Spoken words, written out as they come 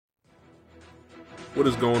What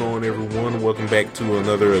is going on, everyone? Welcome back to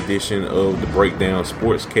another edition of the Breakdown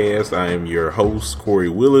Sportscast. I am your host, Corey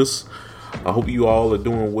Willis. I hope you all are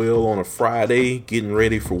doing well on a Friday, getting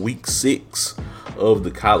ready for week 6 of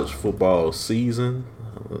the college football season.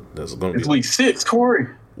 It's week 6, Corey.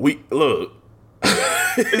 Look.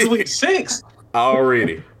 It's week 6.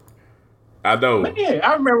 Already. I know. Man,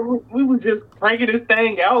 I remember we were just cranking this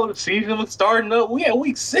thing out. The season was starting up. We had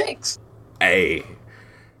week 6. Hey.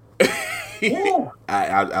 Yeah.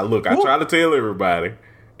 I try to tell everybody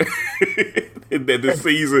that the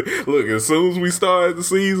season, look, as soon as we start the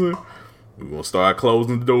season, we're going to start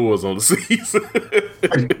closing the doors on the season.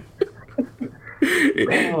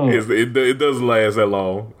 It doesn't last that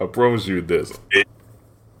long. I promise you it doesn't.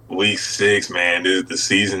 Week 6, man, the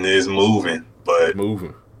season is moving, but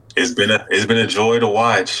it's been a joy to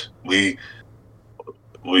watch. We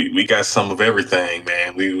got some of everything,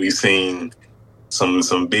 man. We've seen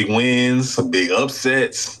some big wins, some big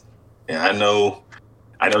upsets, and I know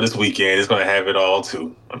this weekend is going to have it all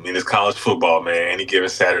too. I mean, it's college football, man. Any given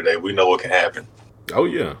Saturday, we know what can happen. Oh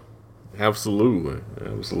yeah, absolutely.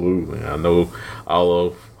 I know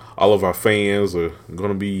all of our fans are going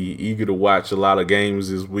to be eager to watch a lot of games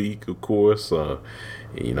this week. Of course,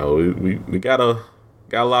 we got a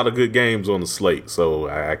lot of good games on the slate, so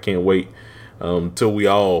I can't wait till we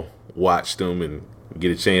all watch them and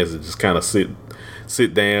get a chance to just kind of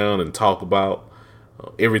sit down and talk about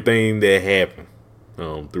everything that happened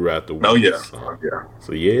throughout the week. Oh yeah.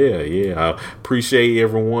 So yeah. I appreciate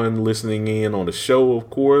everyone listening in on the show. Of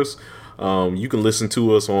course, you can listen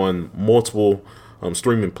to us on multiple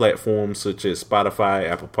streaming platforms such as Spotify,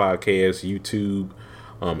 Apple Podcasts, YouTube,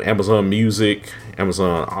 Amazon Music,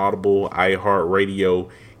 Amazon Audible, iHeartRadio,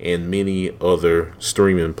 and many other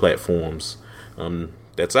streaming platforms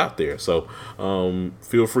that's out there. So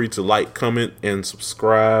feel free to like, comment, and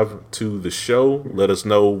subscribe to the show. Let us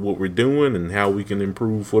know what we're doing and how we can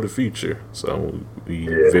improve for the future. So we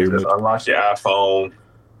very much unlock your iPhone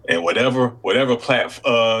and whatever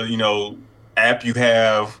app you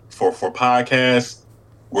have for podcasts,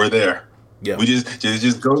 we're there. Yeah. We just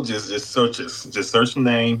search us. Just search the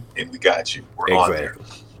name and we got you. We're on there.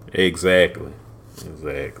 Exactly. So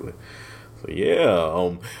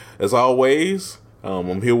yeah, as always,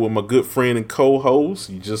 I'm here with my good friend and co-host.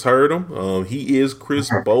 You just heard him. He is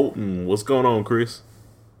Chris Bolton. What's going on, Chris?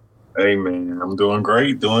 Hey man, I'm doing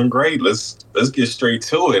great. Let's get straight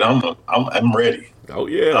to it. I'm ready. Oh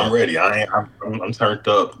yeah, I'm ready. I'm turned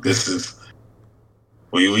up. This is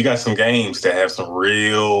we got some games that have some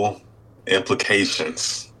real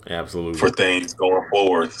implications. Absolutely. For things going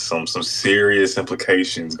forward. Some serious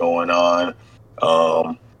implications going on.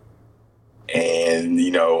 And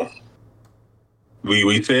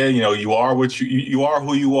we said, you are what you are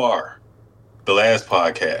who you are. The last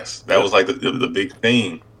podcast. That was like the big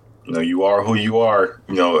theme. You are who you are,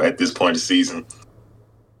 at this point of the season.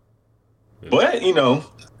 But,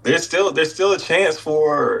 there's still a chance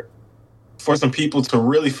for some people to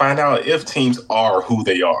really find out if teams are who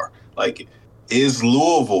they are. Like, is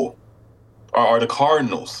Louisville or are the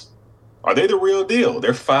Cardinals, are they the real deal?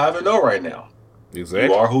 They're 5-0 right now. Exactly.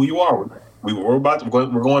 You are who you are. We're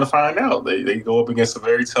going to find out. They go up against a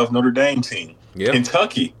very tough Notre Dame team. Yep.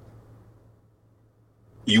 Kentucky.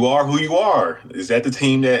 You are who you are. Is that the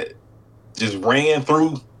team that just ran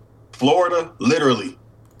through Florida? Literally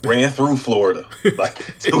ran through Florida.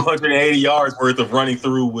 Like 280 yards worth of running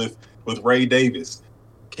through with Ray Davis.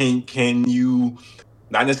 Can you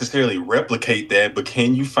not necessarily replicate that, but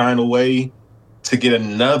can you find a way to get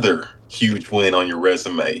another huge win on your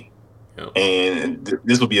resume? Yep. And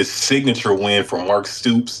this will be a signature win for Mark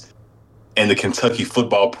Stoops and the Kentucky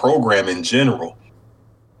football program in general.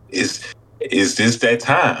 Is this that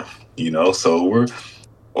time? So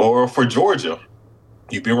or for Georgia,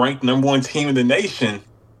 you've been ranked number 1 team in the nation.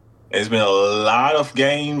 There's been a lot of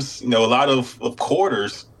games, a lot of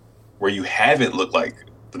quarters where you haven't looked like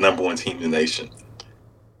the number 1 team in the nation.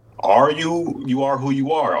 Are you are who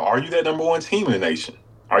you are? Are you that number 1 team in the nation?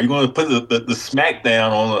 Are you going to put the smack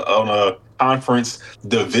down on a conference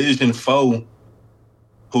division foe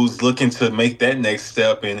who's looking to make that next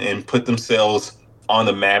step and put themselves on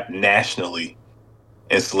the map nationally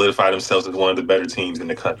and solidify themselves as one of the better teams in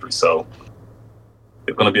the country? So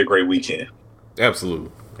it's going to be a great weekend.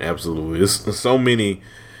 Absolutely. It's so many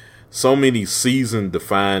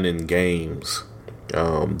season-defining games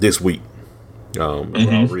this week. We're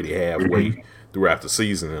already halfway throughout the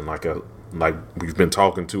season, and like we've been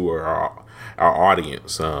talking to our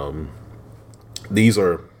audience, these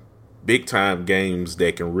are big time games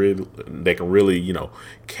that can really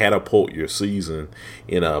catapult your season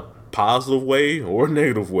in a positive way or a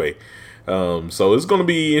negative way. So it's going to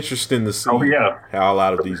be interesting to see how a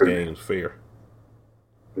lot of these games fare.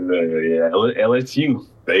 Yeah, LSU.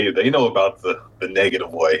 They know about the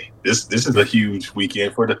negative way. This is a huge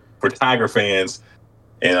weekend for Tiger fans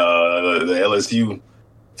and the LSU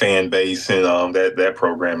fan base and that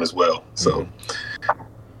program as well. So,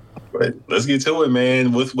 but let's get to it,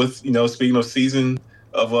 man. With speaking of season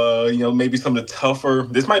of maybe some of the tougher.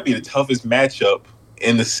 This might be the toughest matchup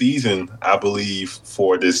in the season, I believe,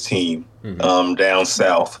 for this team down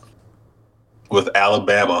south with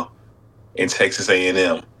Alabama and Texas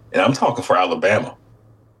A&M. And I'm talking for Alabama.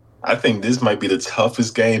 I think this might be the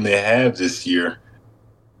toughest game they have this year,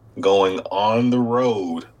 going on the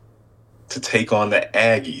road to take on the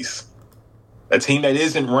Aggies, a team that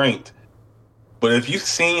isn't ranked. But if you've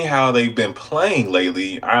seen how they've been playing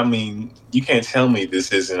lately, I mean, you can't tell me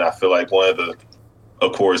this isn't, I feel like, one of the,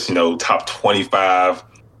 of course, top 25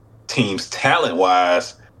 teams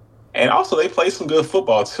talent-wise. And also, they play some good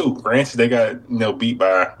football, too. Granted, they got, beat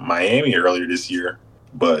by Miami earlier this year.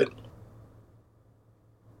 But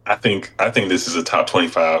I think this is a top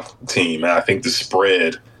 25 team. And I think the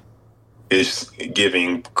spread is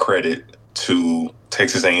giving credit to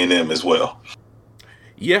Texas A&M as well.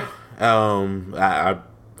 Yeah, I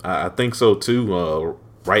think so too.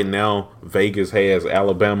 Right now, Vegas has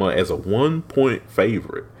Alabama as a 1-point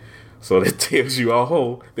favorite, so that tells you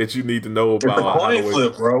all that you need to know about. It's a coin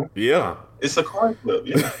flip, bro. Yeah, it's a coin flip.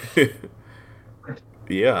 Yeah.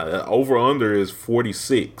 Yeah, over under is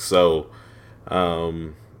 46. So,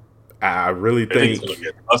 I really think.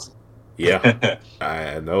 Yeah,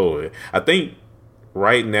 I know. I think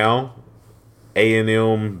right now,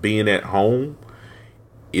 A&M being at home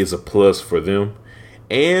is a plus for them.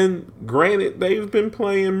 And granted, they've been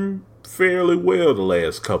playing fairly well the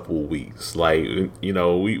last couple of weeks. Like,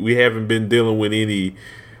 we haven't been dealing with any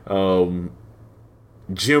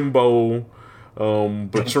Jimbo,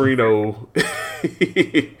 Petrino.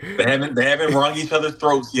 They haven't wrung each other's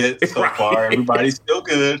throats yet so far. Everybody's still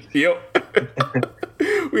good. Yep.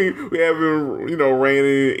 we haven't ran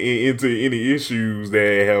into any issues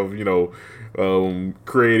that have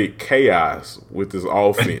created chaos with this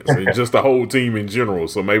offense and just the whole team in general.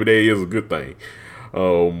 So maybe that is a good thing.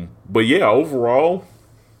 But yeah, overall,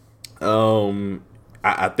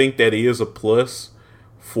 I think that is a plus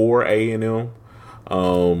for A&M.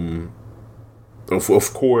 Of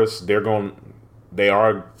course, they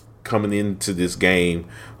are coming into this game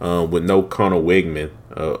with no Connor Wegman,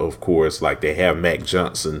 of course. Like, they have Mac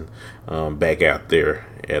Johnson back out there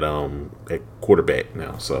at quarterback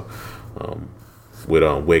now. So with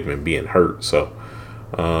Wegman being hurt, so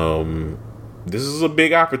this is a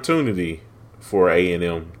big opportunity for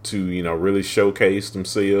A&M to really showcase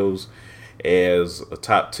themselves as a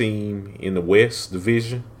top team in the West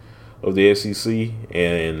Division of the SEC,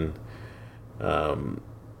 and the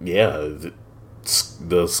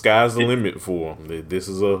sky's the limit for them. This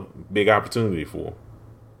is a big opportunity for them.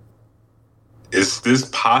 Is this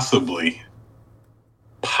possibly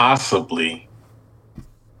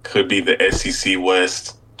could be the SEC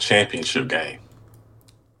West championship game?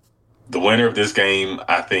 The winner of this game,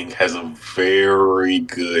 I think, has a very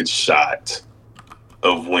good shot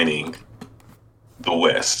of winning the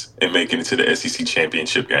West and making it to the SEC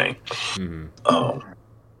championship game.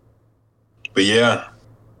 But yeah,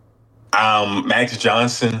 Max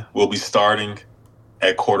Johnson will be starting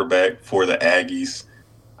at quarterback for the Aggies.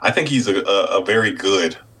 I think he's a very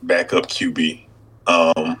good backup QB.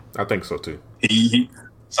 I think so too. He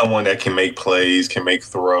someone that can make plays, can make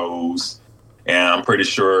throws, and I'm pretty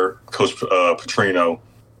sure Coach Petrino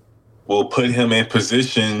will put him in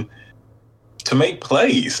position to make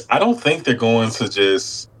plays. I don't think they're going to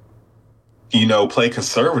just, play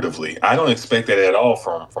conservatively. I don't expect that at all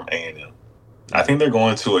from A&M. I think they're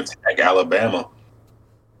going to attack Alabama.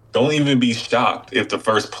 Don't even be shocked if the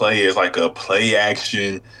first play is like a play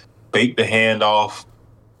action, bake the handoff,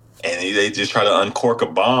 and they just try to uncork a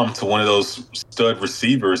bomb to one of those stud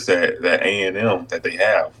receivers that A&M that they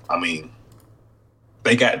have. I mean,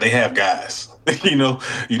 they have guys. you know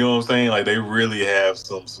what I'm saying? Like, they really have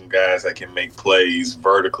some guys that can make plays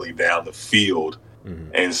vertically down the field.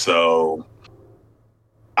 Mm-hmm. And so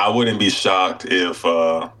I wouldn't be shocked if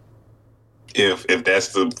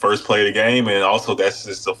that's the first play of the game, and also that's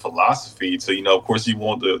just a philosophy. So, of course you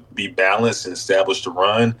want to be balanced and establish the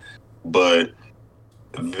run, but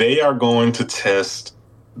they are going to test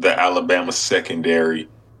the Alabama secondary,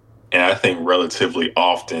 and I think relatively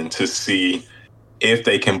often, to see if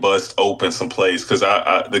they can bust open some plays. Because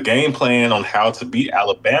the game plan on how to beat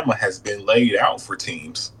Alabama has been laid out for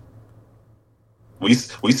teams. We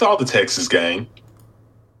saw the Texas game.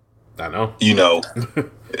 I know.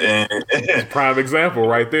 And Prime example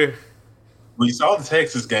right there. we saw the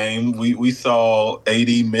Texas game. We saw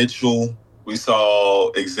A.D. Mitchell. We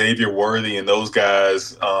saw Xavier Worthy and those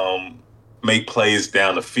guys make plays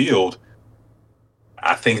down the field.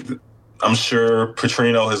 I'm sure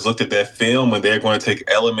Petrino has looked at that film and they're going to take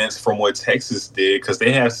elements from what Texas did because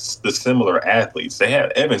they have the similar athletes. They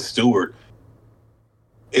have Evan Stewart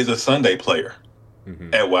is a Sunday player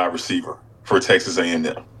at wide receiver for Texas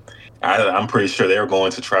A&M. I'm pretty sure they're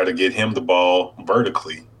going to try to get him the ball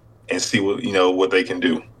vertically and see what they can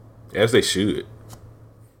do. As they should.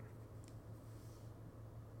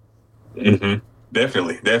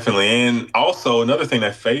 Definitely. And also another thing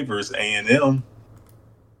that favors A&M.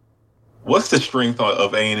 What's the strength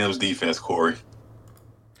of A&M's defense, Corey?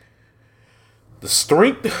 The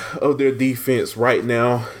strength of their defense right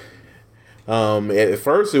now. At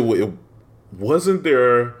first, it wasn't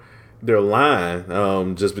their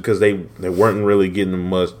line, just because they weren't really getting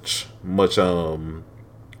much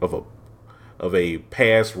of a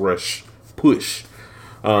pass rush push.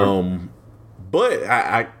 But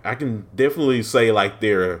I can definitely say like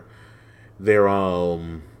their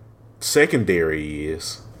secondary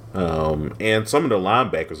is, and some of the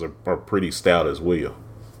linebackers are pretty stout as well.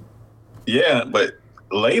 Yeah, but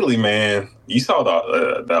lately, man, you saw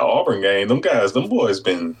the Auburn game. Them boys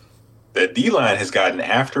that D-line has gotten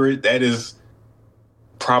after it. That is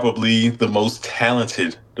probably the most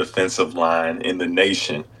talented defensive line in the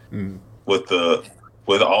nation. With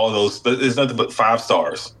all those, there's nothing but 5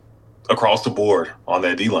 stars across the board on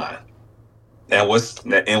that D-line. And what's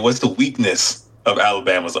the weakness of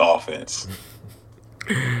Alabama's offense?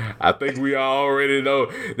 I think we already know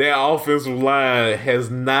that offensive line has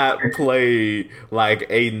not played like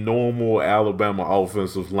a normal Alabama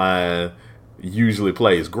offensive line usually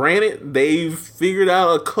plays. Granted, they've figured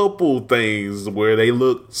out a couple things where they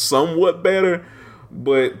look somewhat better,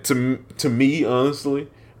 but to me, honestly,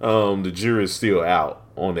 the jury is still out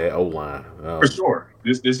on that O-line. For sure.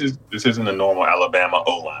 This isn't a normal Alabama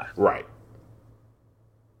O-line. Right.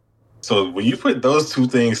 So when you put those two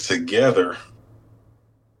things together,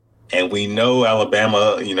 and we know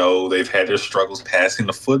Alabama, they've had their struggles passing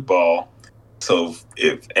the football. So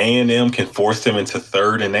if A&M can force them into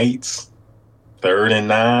 3rd and 8s, 3rd and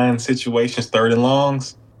 9 situations, 3rd and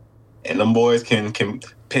longs, and them boys can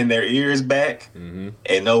pin their ears back and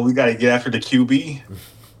know we got to get after the QB,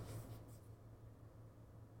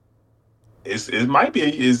 it's going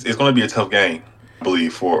to be a tough game, I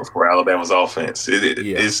believe, for Alabama's offense.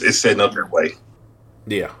 It's setting up that way.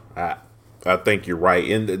 Yeah, I think you're right,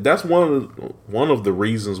 and that's one of the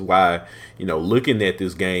reasons why, looking at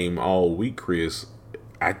this game all week, Chris,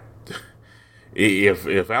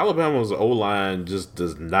 if Alabama's O-line just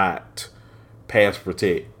does not pass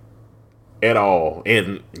protect at all,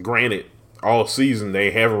 and granted, all season they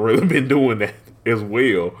haven't really been doing that as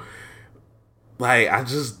well, like I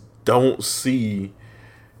just don't see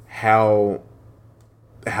how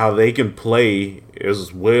they can play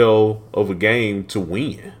as well of a game to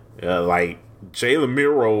win. Like Jalen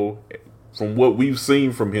Milroe, from what we've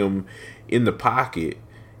seen from him in the pocket,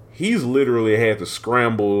 he's literally had to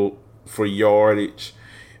scramble for yardage,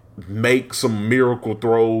 make some miracle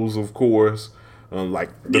throws, of course,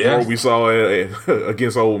 like the throw we saw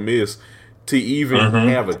against Ole Miss, to even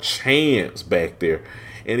have a chance back there.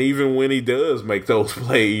 And even when he does make those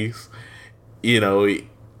plays, you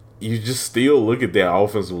just still look at that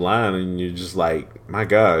offensive line and you're just like, my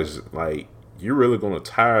gosh, like, you're really going to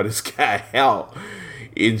tire this guy out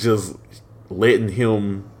and just letting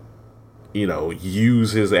him,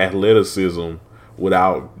 use his athleticism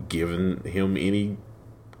without giving him any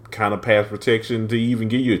kind of pass protection to even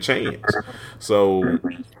give you a chance. So,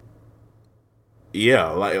 yeah,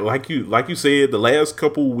 like you said, the last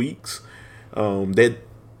couple weeks, that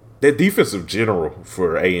defensive general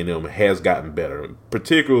for A&M has gotten better,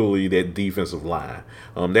 particularly that defensive line.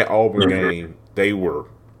 That Auburn game, they were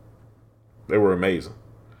amazing.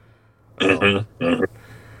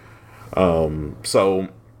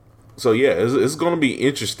 So yeah, it's going to be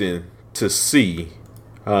interesting to see.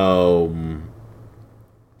 It's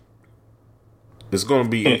going to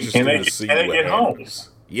be interesting to see what happens.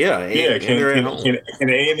 Can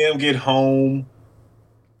A&M get home?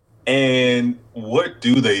 And what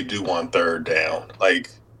do they do on 3rd down?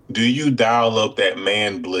 Like, do you dial up that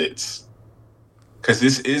man blitz? Because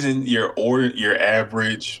this isn't your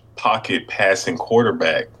average pocket passing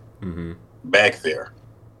quarterback back there.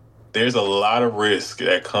 There's a lot of risk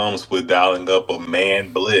that comes with dialing up a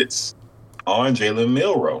man blitz on Jalen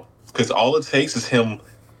Milroe, because all it takes is him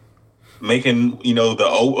making,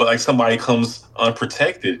 like somebody comes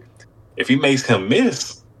unprotected. If he makes him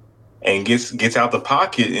miss, and gets out the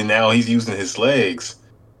pocket, and now he's using his legs.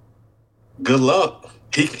 Good luck.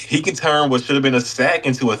 He can turn what should have been a sack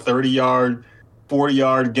into a 30-yard,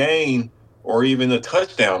 40-yard gain, or even a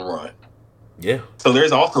touchdown run. Yeah. So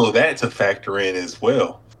there's also that to factor in as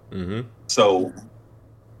well. Mm-hmm. So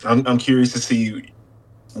I'm curious to see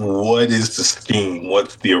what is the scheme,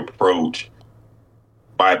 what's the approach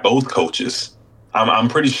by both coaches. I'm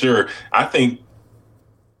pretty sure. I think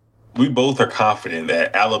we both are confident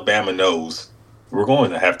that Alabama knows we're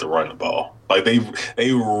going to have to run the ball. Like they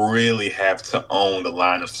really have to own the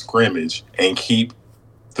line of scrimmage and keep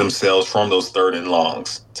themselves from those third and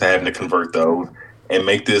longs to having to convert those and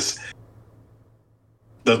make this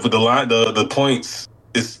the points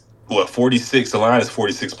is 46. The line is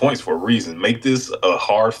 46 points for a reason. Make this a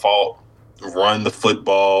hard fought, run the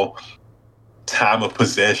football, time of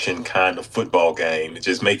possession kind of football game.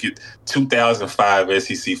 Just make it 2005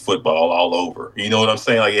 SEC football all over. You know what I'm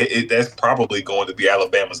saying? Like that's probably going to be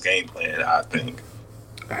Alabama's game plan, I think.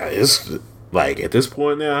 It's like at this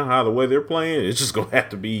point now, how the way they're playing, it's just gonna have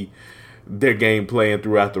to be their game plan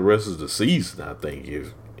throughout the rest of the season. I think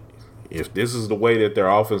if this is the way that their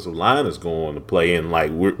offensive line is going to play, and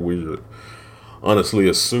like we're honestly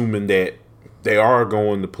assuming that they are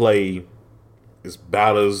going to play as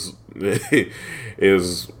about as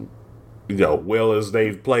well as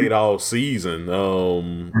they've played all season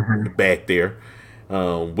back there,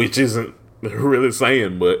 which isn't really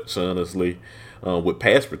saying much, honestly. With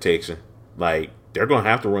pass protection, like they're gonna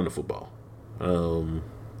have to run the football.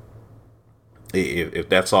 If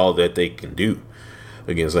that's all that they can do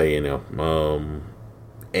against A&M,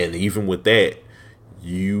 and even with that,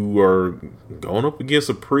 you are going up against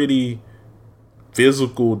a pretty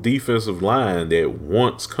physical defensive line that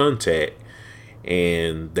wants contact,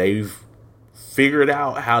 and they've figured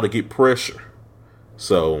out how to get pressure.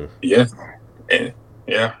 So and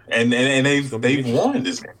they've won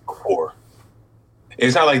this game before.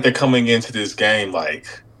 It's not like they're coming into this game like,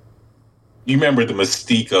 you remember the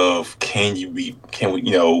mystique of can we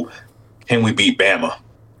beat Bama?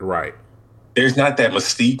 Right. There's not that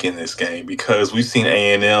mystique in this game because we've seen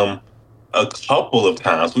A&M a couple of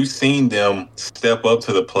times. We've seen them step up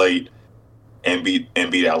to the plate and beat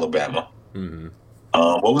Alabama. Mm-hmm.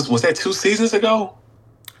 What was that 2 seasons ago?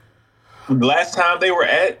 The last time they were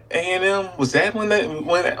at A&M, was that when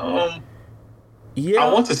yeah,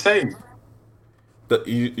 I want to say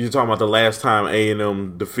you're talking about the last time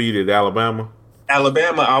A&M defeated Alabama?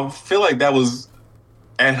 Alabama, I feel like that was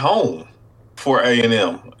at home for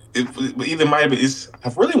A&M. It either might have been.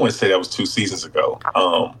 I really want to say that was 2 seasons ago.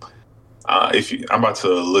 I'm about to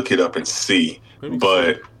look it up and see,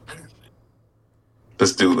 but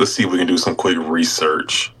let's see if we can do some quick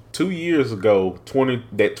research. 2 years ago,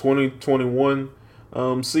 2021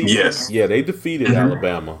 season. Yes. Yeah, they defeated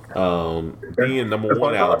Alabama. Being number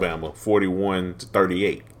one Alabama,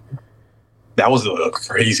 41-38. That was a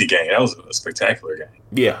crazy game. That was a spectacular game.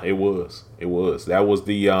 Yeah, it was. That was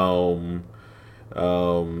the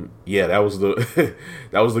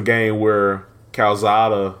that was the game where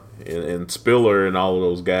Calzada and Spiller and all of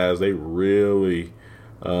those guys, they really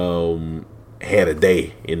had a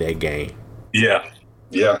day in that game. Yeah.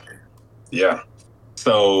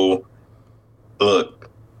 So look,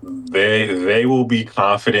 they will be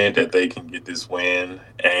confident that they can get this win,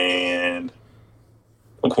 and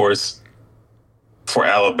of course for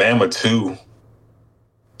Alabama too,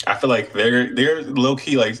 I feel like they're low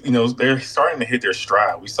key, like, they're starting to hit their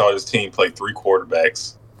stride. We saw this team play 3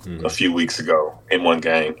 quarterbacks a few weeks ago in one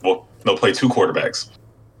game. Well, no, play 2 quarterbacks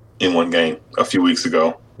in one game a few weeks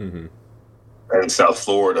ago in South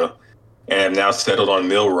Florida, and have now settled on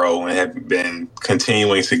Milroe and have been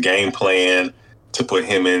continuing to game plan to put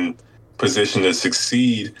him in position to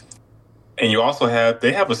succeed. And you also have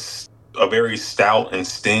a very stout and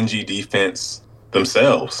stingy defense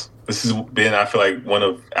themselves. This has been, I feel like, one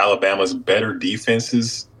of Alabama's better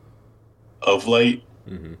defenses of late.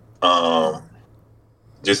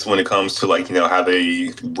 Just when it comes to how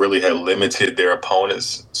they really had limited their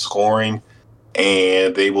opponents' scoring,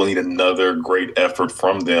 and they will need another great effort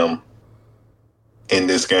from them in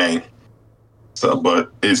this game. So,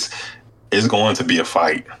 but it's going to be a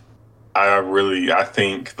fight. I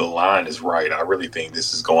think the line is right. I really think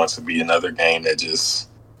this is going to be another game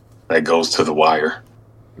that goes to the wire.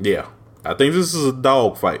 Yeah, I think this is a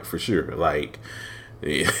dog fight for sure. Like,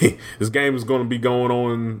 this game is going to be going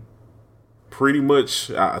on pretty much,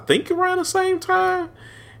 I think, around the same time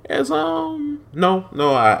as no,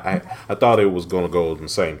 I thought it was going to go at the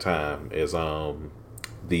same time as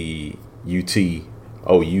the UT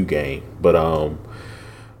OU game, but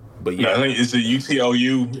yeah, I think it's the UT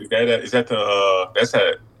OU. Is that that's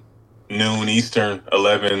at noon Eastern,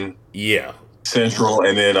 11 Yeah. Central,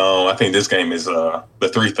 and then I think this game is the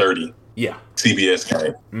 3:30 Yeah. CBS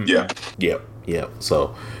game. Mm-hmm. Yeah. Yeah.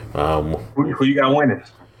 So, who you got winning?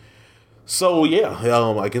 So yeah,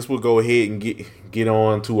 I guess we'll go ahead and get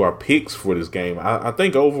on to our picks for this game. I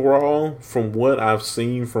think overall, from what I've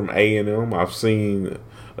seen from A&M, I've seen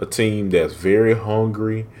a team that's very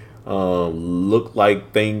hungry. Look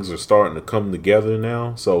like things are starting to come together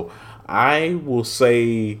now. So I will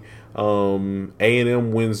say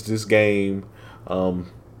A&M wins this game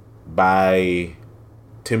by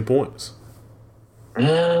 10 points.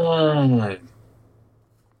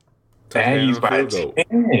 Aggies by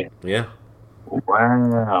 10. Yeah.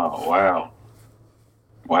 Wow.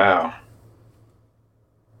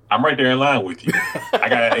 I'm right there in line with you. I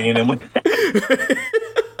got A&M winning.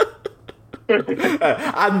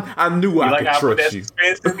 I knew I could trust you.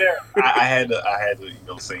 In there? I had to,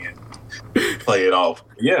 say it, play it off.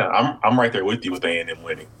 Yeah, I'm right there with you with A&M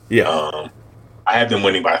winning. Yeah, I have them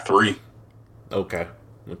winning by 3. Okay.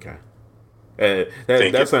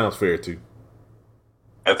 That sounds fair too.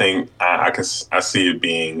 I think I see it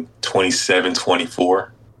being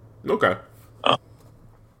 27-24. Okay.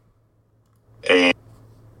 And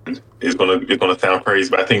it's gonna sound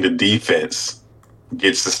crazy, but I think the defense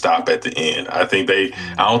gets to stop at the end. I don't think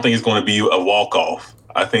it's going to be a walk-off.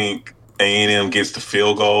 I think A&M gets the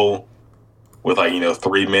field goal with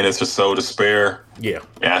 3 minutes or so to spare. Yeah.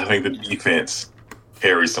 And I think the defense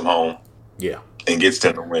carries them home. Yeah. And gets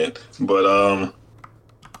them to win. But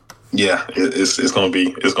yeah, it's gonna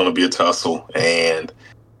be a tussle. And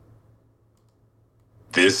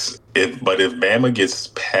if Bama gets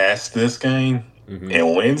past this game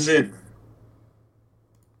and wins it,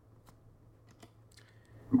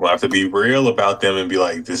 we'll have to be real about them and be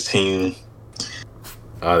like, this team.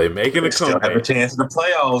 Are they making a comeback? Still have a chance in the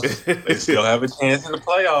playoffs. They still have a chance in the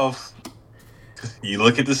playoffs. You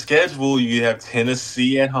look at the schedule. You have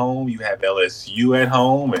Tennessee at home. You have LSU at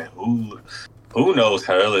home, and who knows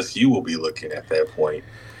how LSU will be looking at that point.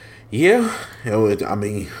 Yeah, I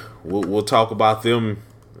mean, we'll talk about them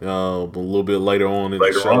a little bit later on in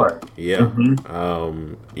the show. On. Yeah,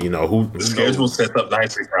 the schedule sets up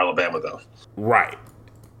nicely for Alabama, though. Right.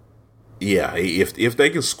 Yeah, if they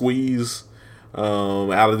can squeeze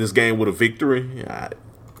out of this game with a victory,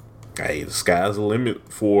 the sky's the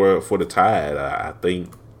limit for the Tide. I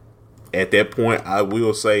think at that point, I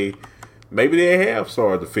will say maybe they have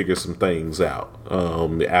started to figure some things out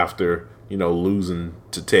after losing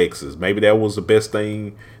to Texas. Maybe that was the best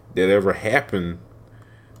thing that ever happened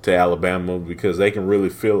to Alabama, because they can really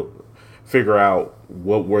figure out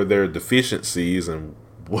what were their deficiencies and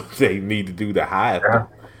what they need to do to hide them.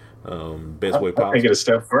 Best way possible. I take it a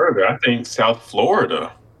step further. I think South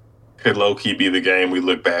Florida could low-key be the game we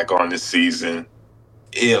look back on this season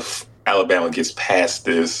if Alabama gets past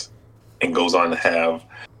this and goes on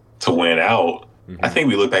to win out. I think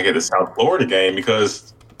we look back at the South Florida game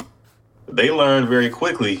because they learned very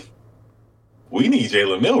quickly we need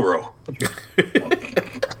Jalen Milroe.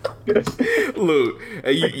 Look,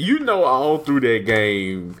 all through that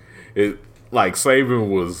game, Saban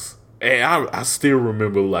was. And I still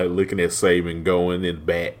remember looking at Saban going in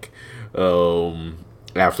back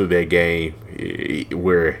after that game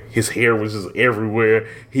where his hair was just everywhere.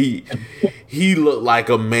 He looked like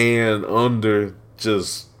a man under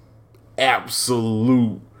just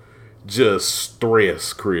absolute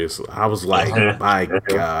stress, Chris. I was like, my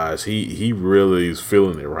gosh, he really is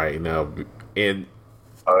feeling it right now. And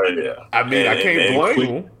yeah, I mean, I can't blame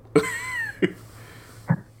him.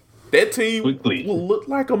 That team will look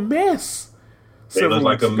like a mess. They look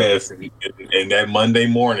like a mess. And that Monday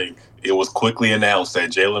morning, it was quickly announced that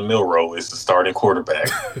Jalen Milroe is the starting quarterback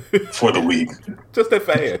for the week. Just that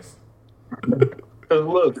fast.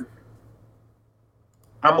 Look,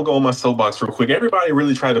 I'm going to go on my soapbox real quick. Everybody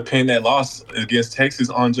really tried to pin that loss against Texas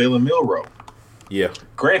on Jalen Milroe. Yeah.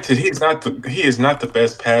 Granted, he is not the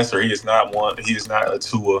best passer. He is not a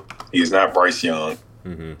Tua. He is not Bryce Young.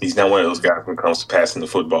 Mm-hmm. He's not one of those guys when it comes to passing the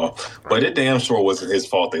football. But it damn sure wasn't his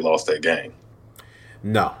fault they lost that game.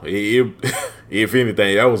 No. If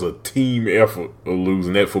anything, that was a team effort of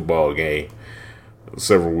losing that football game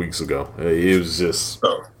several weeks ago. It was just...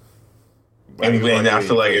 And I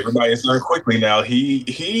feel like everybody's learned quickly now. He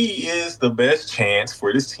is the best chance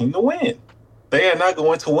for this team to win. They are not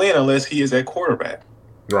going to win unless he is at quarterback.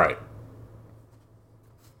 Right.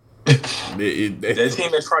 That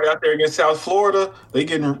team that's right out there against South Florida, they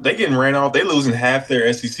getting ran off. They losing half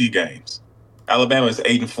their SEC games. Alabama is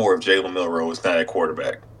 8-4 if Jalen Milroe is not at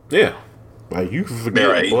quarterback. Yeah, you can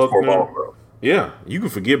forget Buckner. You can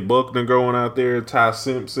forget Buckner going out there, Ty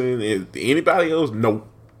Simpson. Anybody else? Nope.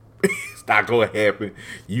 not going to happen.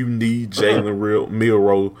 You need Jalen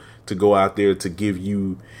Milroe to go out there to give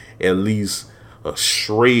you at least a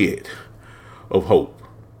shred of hope.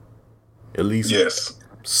 At least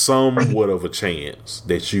somewhat of a chance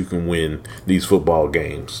that you can win these football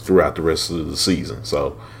games throughout the rest of the season.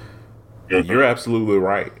 So you're absolutely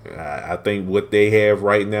right. I think what they have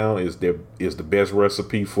right now is the best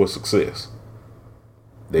recipe for success.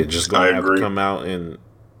 They're just going to have to come out and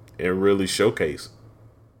really showcase.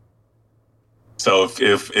 So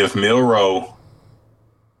if Milroe,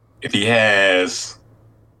 if he has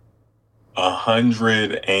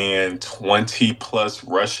 120 plus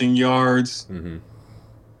rushing yards,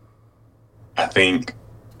 I think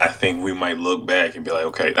we might look back and be like,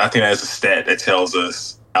 okay, I think that's a stat that tells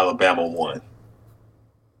us Alabama won.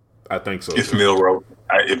 I think so. If Milroe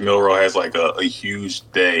has like a huge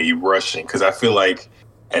day rushing, because I feel like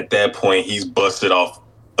at that point he's busted off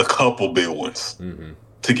a couple big ones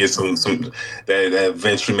to get some that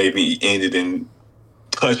eventually maybe ended in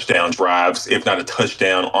touchdown drives, if not a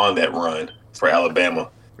touchdown on that run for Alabama.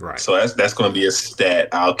 Right. So that's going to be a stat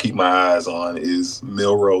I'll keep my eyes on, is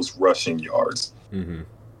Milroe's rushing yards.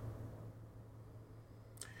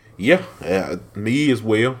 Yeah, me as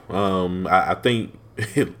well. I think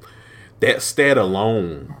that stat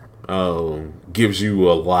alone gives you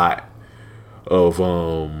a lot of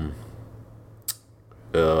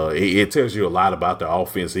it tells you a lot about the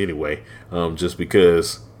offense anyway, just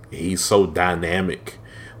because he's so dynamic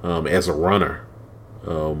as a runner,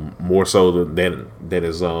 more so than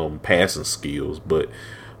his passing skills. But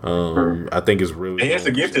I think it's really, he has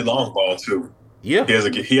a gifted long ball too. Yeah, he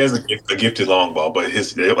has a gifted long ball, but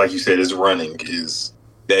his, like you said, his running is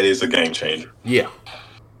a game changer. Yeah,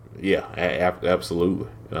 absolutely.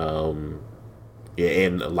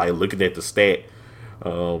 And like looking at the stat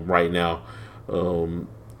right now,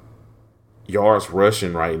 yards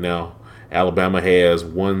rushing right now, Alabama has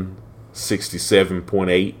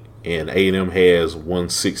 167.8 and A&M has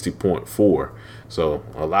 160.4. So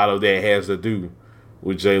a lot of that has to do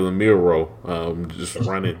with Jalen Milroe just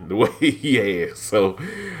running the way he has. So,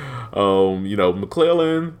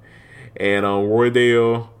 McClellan and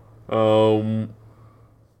Roydell,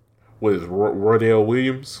 what is Roydell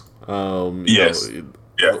Williams? Yes.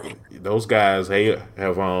 Those guys have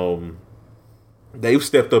they've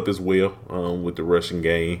stepped up as well with the rushing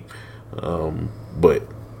game. But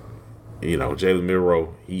Jalen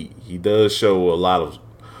Milroe, he does show a lot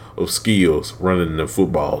of skills running the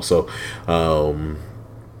football. So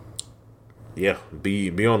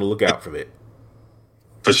be on the lookout for that.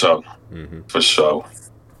 For sure. For sure.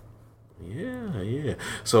 Yeah.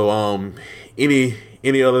 So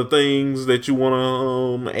any other things that you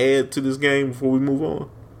want to add to this game before we move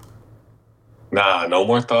on? Nah, no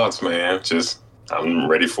more thoughts, man. I'm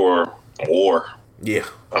ready for war. Yeah.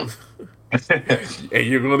 And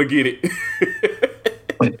you're gonna get it.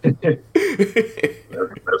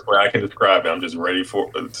 That's what I can describe it. I'm just ready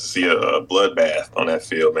to see a bloodbath on that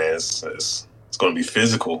field, man. It's going to be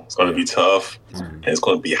physical. It's going to be tough. And it's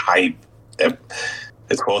going to be hype. The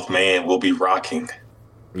 12th man will be rocking.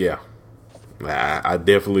 Yeah, I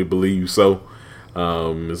definitely believe so.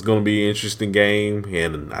 It's going to be an interesting game,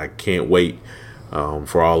 and I can't wait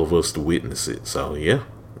for all of us to witness it. So yeah,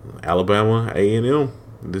 Alabama A&M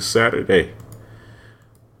this Saturday.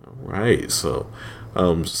 All right, so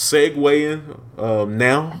segueing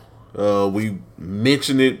now, we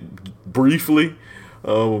mentioned it briefly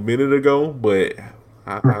a minute ago, but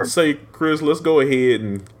I say, Chris, let's go ahead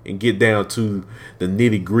and get down to the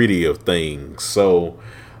nitty gritty of things. So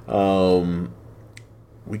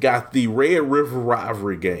we got the Red River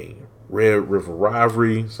Rivalry game. Red River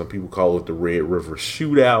Rivalry, some people call it the Red River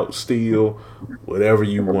Shootout still, whatever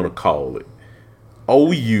you want to call it.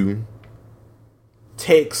 OU,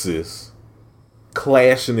 Texas,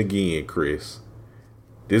 clashing again, Chris.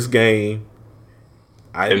 This game,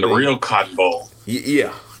 in the real Cotton Bowl.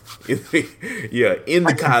 Yeah. Yeah, in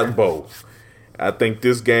the Cotton Bowl. I think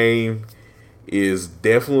this game is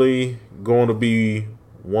definitely going to be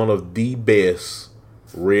one of the best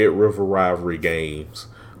Red River Rivalry games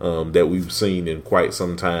that we've seen in quite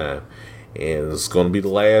some time. And it's going to be the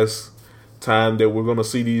last time that we're going to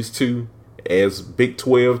see these two as Big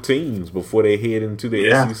 12 teams before they head into the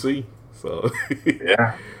SEC. So,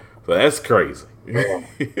 so that's crazy. Yeah.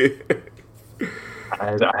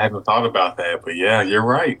 I haven't thought about that, but yeah, you're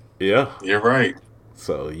right. Yeah. You're right.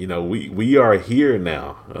 So, we are here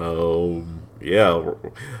now.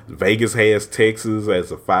 Vegas has Texas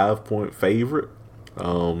as a 5-point favorite.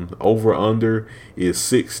 Over under is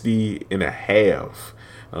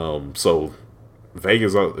 60.5. So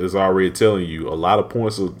Vegas is already telling you a lot of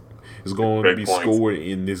points are is going to be scored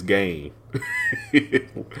in this game.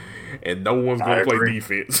 And no one's going to play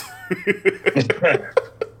defense.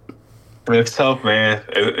 It's tough, man.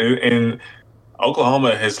 And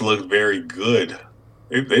Oklahoma has looked very good.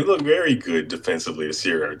 They look very good defensively this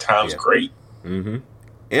year. At times, great. Mm-hmm.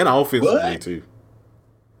 And offensively, too.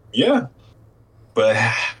 Yeah. But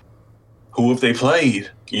who have they played?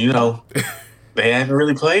 You know, they haven't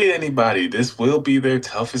really played anybody. This will be their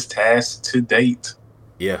toughest task to date.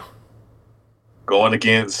 Yeah. Going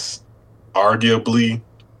against arguably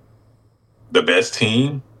the best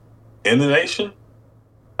team in the nation.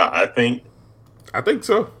 I think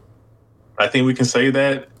so. I think we can say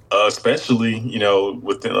that, especially, you know,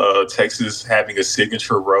 with Texas having a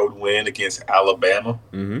signature road win against Alabama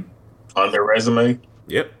on their resume.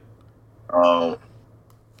 Yep.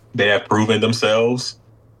 They have proven themselves.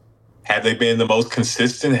 Have they been the most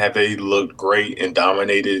consistent? Have they looked great and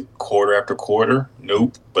dominated quarter after quarter?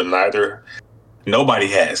 Nope. But nobody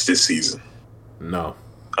has this season. No.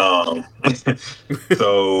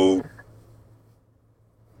 So,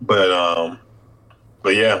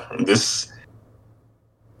 but yeah,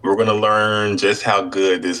 we're gonna learn just how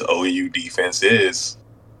good this OU defense is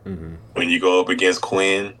when you go up against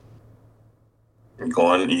Quinn.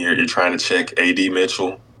 You're trying to check AD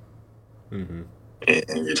Mitchell, and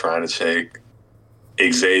you're trying to check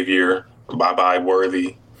Xavier Bye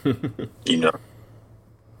Worthy. You know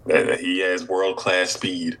that he has world-class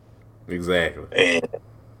speed. Exactly. And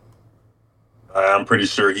I'm pretty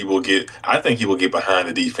sure I think he will get behind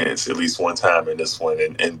the defense at least one time in this one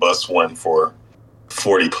and bust one for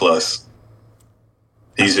 40 plus.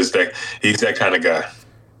 He's that kind of guy.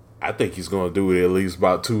 I think he's going to do it at least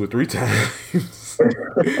about 2 or 3 times.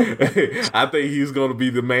 I think he's going to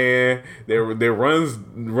be the man that runs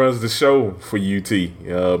the show for UT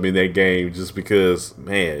in that game, just because,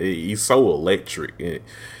 man, he's so electric. And,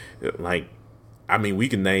 we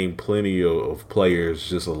can name plenty of players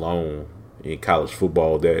just alone in college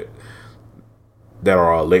football that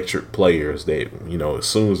are electric players that, you know, as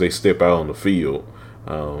soon as they step out on the field,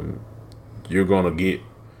 you're going to get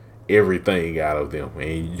everything out of them,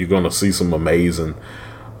 and you're going to see some amazing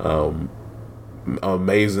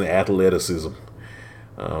athleticism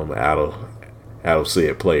out of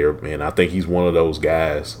said player. And I think he's one of those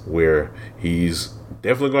guys where he's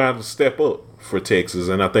definitely going to have to step up for Texas,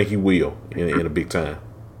 and I think he will in a big time.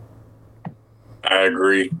 I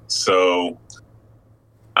agree. So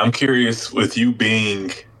I'm curious, with you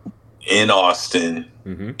being in Austin,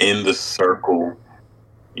 in the circle,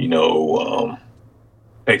 you know,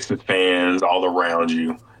 Texas fans all around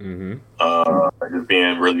you, just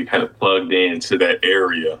being really kind of plugged into that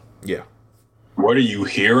area. Yeah. What are you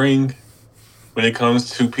hearing when it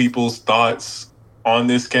comes to people's thoughts on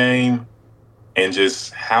this game? And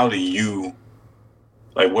just how do you,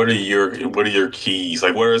 what are your keys?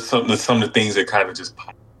 What are some of the things that kind of just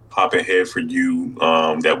pop ahead for you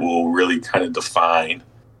that will really kind of define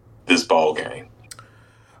this ball game?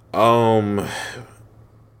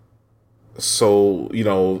 So, you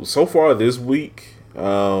know, so far this week,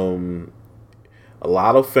 a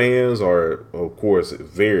lot of fans are, of course,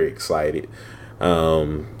 very excited.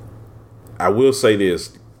 I will say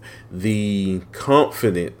this: the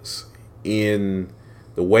confidence in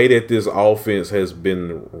the way that this offense has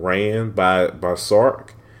been ran by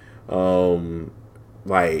Sark,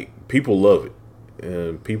 people love it,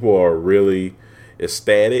 and people are really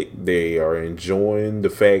ecstatic. They are enjoying the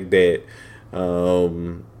fact that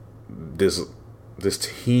this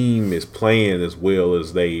team is playing as well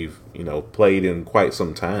as they've, you know, played in quite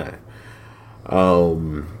some time.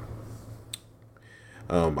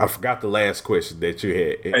 I forgot the last question that you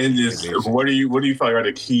had. And what do you feel are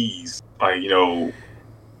the keys? You know,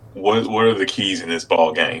 what are the keys in this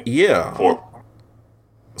ball game? Yeah.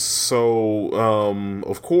 So,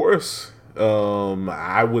 of course,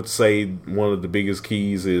 I would say one of the biggest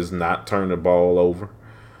keys is not turn the ball over.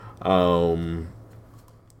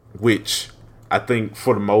 Which I think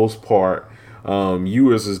for the most part,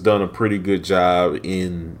 Ewers has done a pretty good job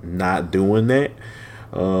in not doing that.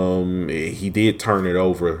 He did turn it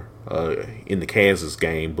over in the Kansas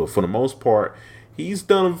game, but for the most part, he's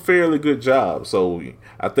done a fairly good job. So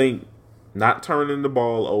I think not turning the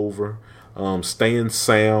ball over, staying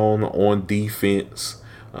sound on defense,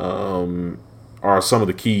 are some of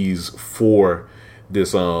the keys for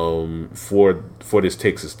this for this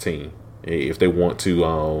Texas team if they want to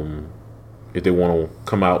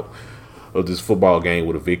come out of this football game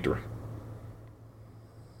with a victory.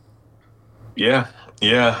 Yeah,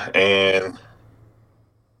 and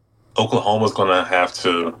Oklahoma's gonna have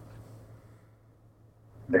to.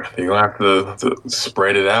 They're gonna have to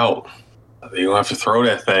spread it out. They're gonna have to throw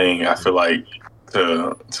that thing. I feel like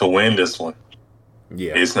to win this one.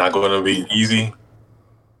 Yeah, it's not going to be easy.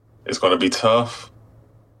 It's going to be tough,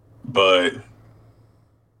 but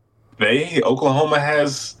Oklahoma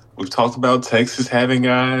has. We've talked about Texas having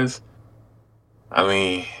guys. I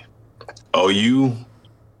mean, OU,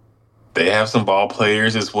 they have some ball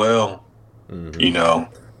players as well. Mm-hmm.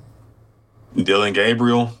 Dylan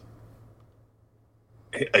Gabriel,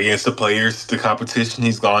 against the competition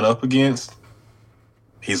he's gone up against,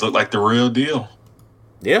 he's looked like the real deal.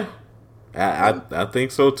 Yeah, I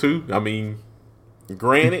think so too. I mean,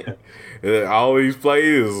 granted, all these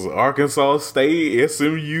players: Arkansas State,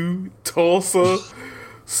 SMU, Tulsa,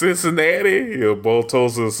 Cincinnati. Both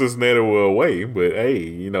Tulsa and Cincinnati were away, but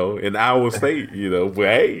hey, in Iowa State, but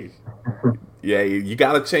hey, yeah, you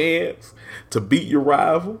got a chance to beat your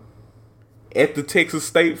rival at the Texas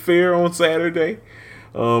State Fair on Saturday,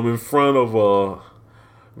 in front of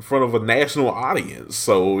a national audience.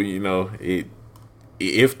 So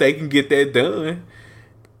if they can get that done,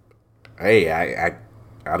 hey, I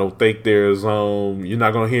don't think there's you're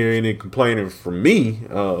not gonna hear any complaining from me,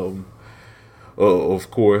 of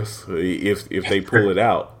course, if they pull it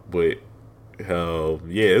out. But yeah,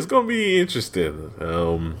 it's gonna be interesting.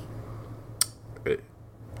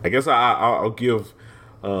 I guess I'll give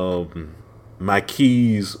my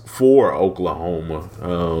keys for Oklahoma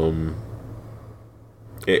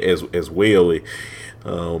as well.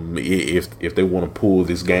 If they want to pull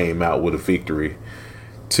this game out with a victory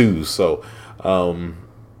too. So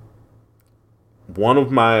one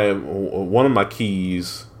of my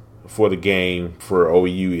keys for the game for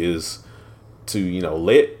OU is to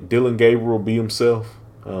let Dylan Gabriel be himself.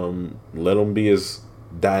 Let him be as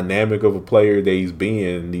dynamic of a player that he's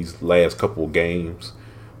been these last couple of games,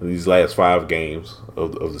 these last 5 games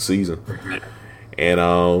of the season.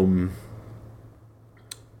 And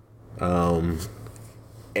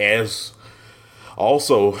as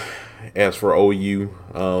for OU,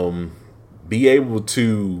 be able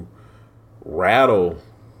to rattle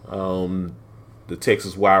the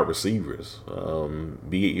Texas wide receivers.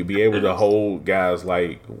 Be able to hold guys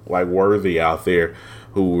like Worthy out there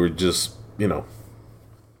who were just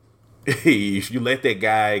if you let that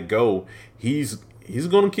guy go, he's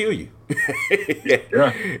gonna kill you.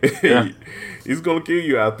 Yeah. He's gonna kill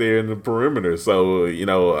you out there in the perimeter. So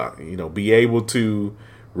be able to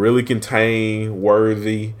really contain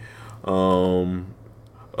Worthy,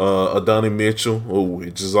 Adonai Mitchell,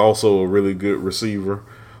 which is also a really good receiver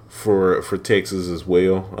for Texas as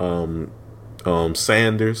well.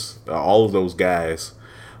 Sanders, all of those guys,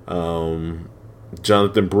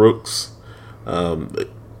 Jonathan Brooks,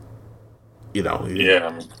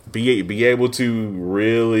 be able to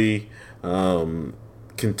really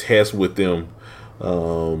contest with them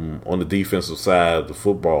on the defensive side of the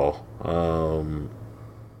football.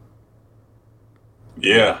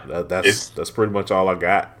 That's pretty much all I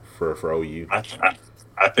got for OU.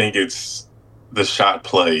 I think it's the shot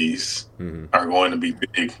plays are going to be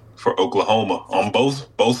big for Oklahoma on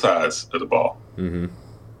both sides of the ball.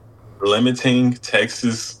 Limiting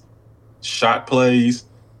Texas shot plays,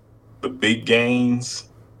 the big gains,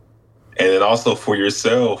 and then also for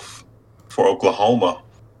yourself, for Oklahoma,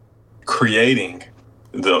 creating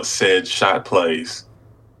the said shot plays.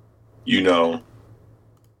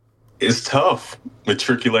 It's tough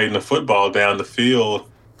matriculating the football down the field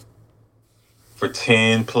for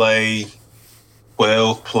 10 play,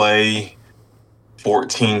 12 play,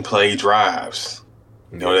 14 play drives.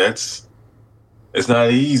 It's not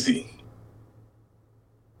easy.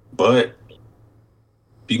 But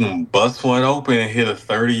you can bust one open and hit a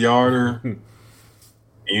 30-yarder.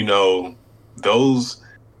 Those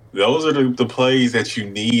are the plays that you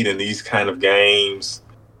need in these kind of games.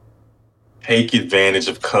 Take advantage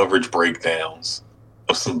of coverage breakdowns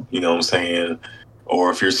of some, what I'm saying? Or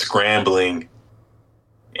if you're scrambling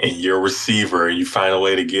and you're a receiver and you find a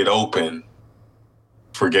way to get open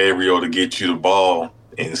for Gabriel to get you the ball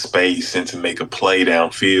in space and to make a play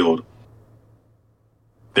downfield,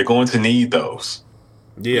 they're going to need those.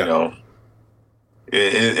 Yeah.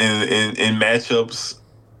 In matchups,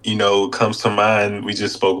 comes to mind, we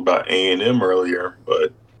just spoke about A&M earlier,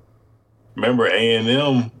 but remember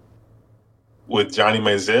A&M with Johnny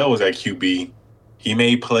Manziel was at QB. He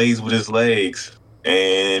made plays with his legs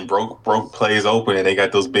and broke plays open, and they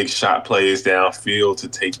got those big shot plays downfield to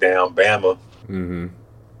take down Bama.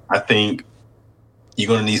 I think you're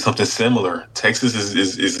going to need something similar. Texas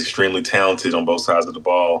is extremely talented on both sides of the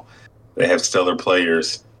ball. They have stellar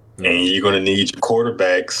players, and you're going to need your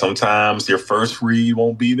quarterback. Sometimes your first read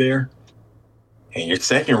won't be there, and your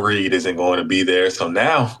second read isn't going to be there. So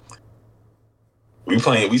now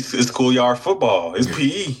It's schoolyard football. It's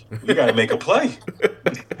PE. We got to make a play.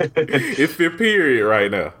 It's fifth period right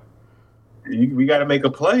now. We got to make a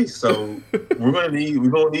play. So we're gonna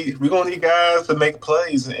need guys to make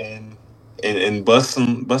plays and bust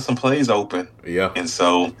some plays open. Yeah. And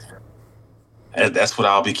so that's what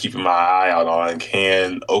I'll be keeping my eye out on.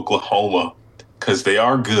 Can Oklahoma, because they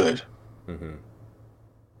are good, mm-hmm.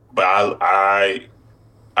 but I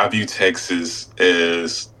view Texas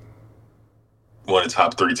as one of the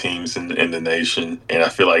top 3 teams in the nation, and I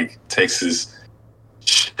feel like Texas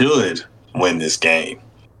should win this game.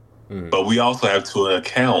 Mm-hmm. But we also have to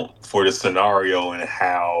account for the scenario and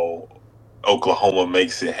how Oklahoma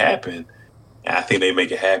makes it happen. And I think they make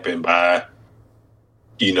it happen by,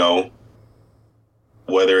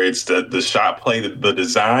 whether it's the shot play, the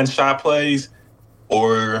design shot plays,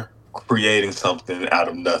 or creating something out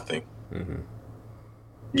of nothing. Mm-hmm.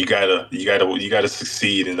 You gotta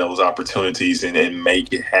succeed in those opportunities and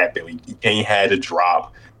make it happen. You can't have a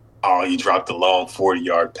drop. Oh, you dropped a long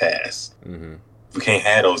 40-yard pass. Mm-hmm. We can't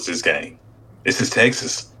have those this game. This is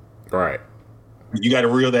Texas, right? You got to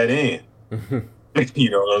reel that in. You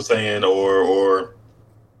know what I'm saying? Or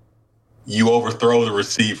you overthrow the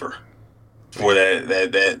receiver for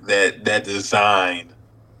that design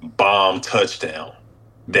bomb touchdown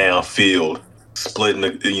downfield, splitting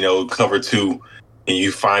the cover 2. And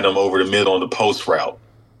you find them over the middle on the post route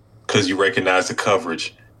because you recognize the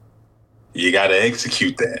coverage. You got to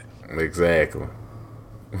execute that. Exactly.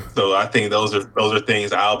 So I think those are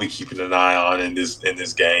things I'll be keeping an eye on in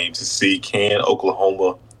this game to see, can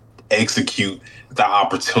Oklahoma execute the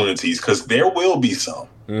opportunities, because there will be some.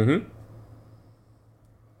 Mm-hmm.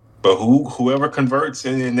 But whoever converts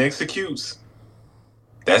and executes,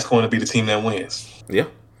 that's going to be the team that wins. Yeah,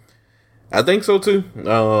 I think so too.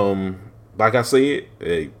 Like I said,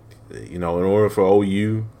 in order for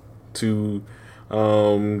OU to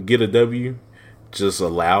get a W, just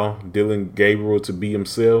allow Dylan Gabriel to be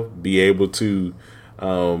himself, be able to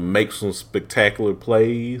make some spectacular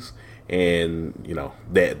plays, and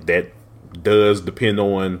that does depend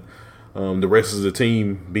on the rest of the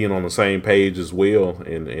team being on the same page as well,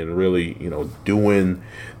 and really doing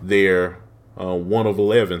their 1 of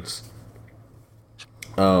 11s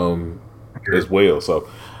as well. So.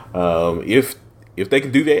 If they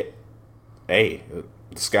can do that, hey,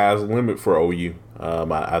 the sky's the limit for OU.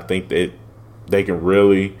 I think that they can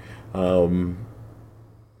really,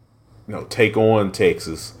 take on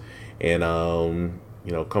Texas and come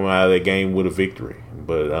out of that game with a victory.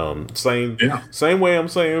 But same way I'm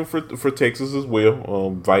saying for Texas as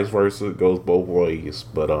well. Vice versa, it goes both ways.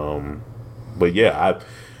 But yeah,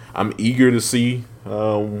 I'm eager to see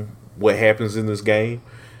what happens in this game.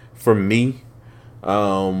 For me.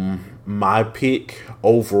 My pick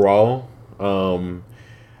overall,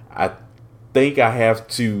 I think I have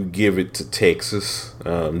to give it to Texas,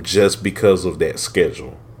 just because of that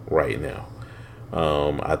schedule right now.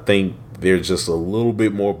 I think they're just a little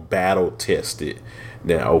bit more battle tested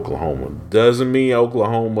than Oklahoma. Doesn't mean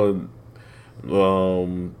Oklahoma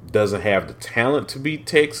doesn't have the talent to beat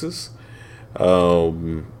Texas.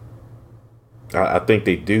 I think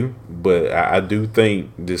they do, but I do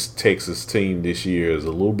think this Texas team this year is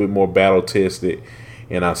a little bit more battle tested,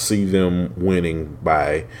 and I see them winning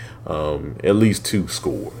by at least 2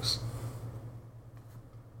 scores.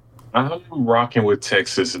 I'm rocking with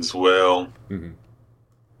Texas as well. Mm-hmm.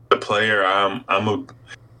 The player I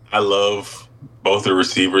love both the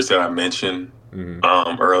receivers that I mentioned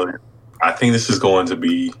earlier. I think this is going to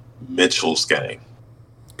be Mitchell's game.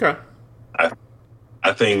 Okay.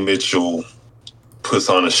 I think Mitchell puts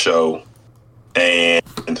on a show,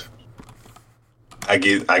 and I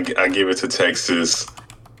give it to Texas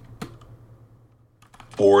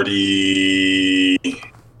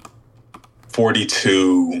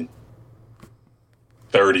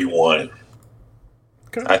 42-31.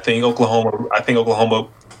 Okay. I think Oklahoma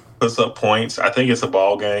puts up points. I think it's a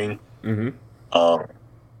ball game. Mm-hmm.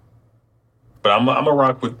 But I'm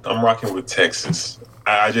rocking with Texas.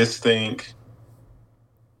 I just think,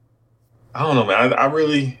 I don't know, man. I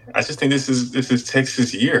just think this is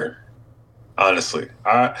Texas' year. Honestly,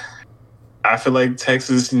 I feel like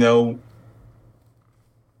Texas.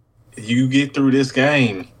 You get through this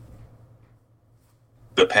game,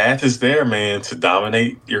 the path is there, man, to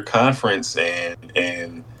dominate your conference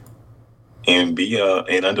and be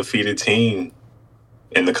an undefeated team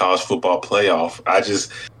in the college football playoff.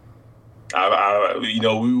 We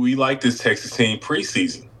like this Texas team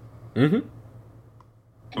preseason. Mm-hmm.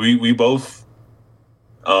 We both,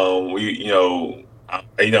 I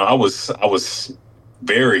was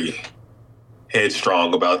very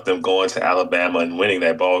headstrong about them going to Alabama and winning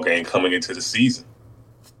that ball game coming into the season.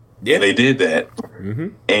 Yeah, they did that. Mm-hmm.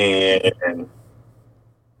 And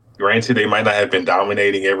granted, they might not have been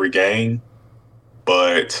dominating every game,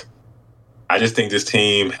 but I just think this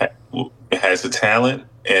team has the talent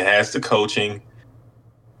and has the coaching,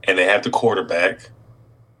 and they have the quarterback.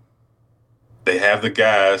 They have the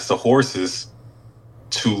guys, the horses,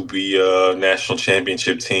 to be a national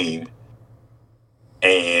championship team.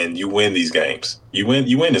 And you win these games. You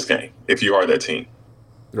win this game if you are that team.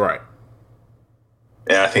 Right.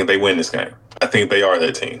 And I think they win this game. I think they are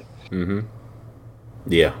that team. Mm-hmm.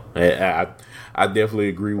 Yeah, I definitely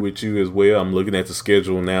agree with you as well. I'm looking at the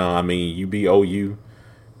schedule now. I mean, you beat OU.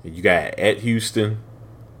 You got at Houston.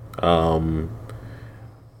 2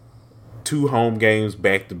 home games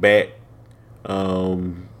back to back.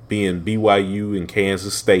 Being BYU and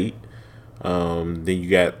Kansas State. Then you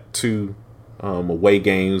got 2 away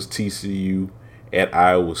games, TCU at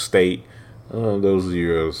Iowa State. Those are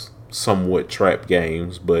your somewhat trap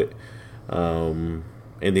games, but and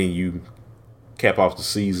then you cap off the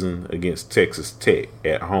season against Texas Tech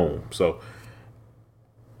at home. So,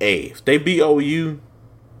 hey, if they beat OU,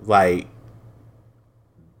 like,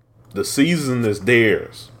 the season is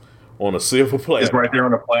theirs on a silver platter. It's right there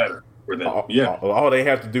on a platter for them. All they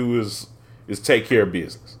have to do is take care of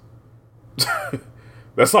business.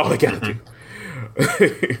 That's all they got to do.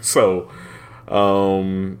 So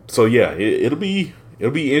yeah, it'll be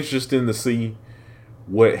interesting to see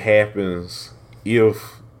what happens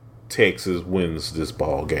if Texas wins this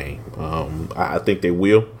ball game. I think they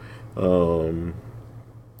will, and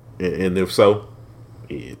if so,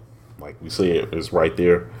 like we said, it's right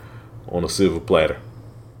there on a silver platter.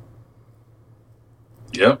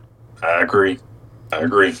 Yep, I agree.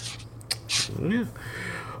 Yeah.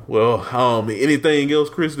 Well, anything else,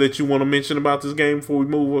 Chris, that you want to mention about this game before we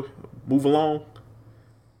move along?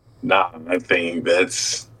 Nah, I think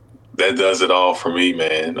that does it all for me,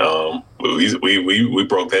 man. We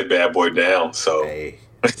broke that bad boy down. So, hey,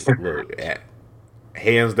 look,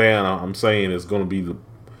 hands down, I'm saying there's going to be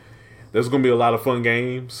a lot of fun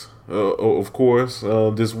games, of course,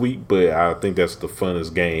 this week. But I think that's the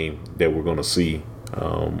funnest game that we're going to see.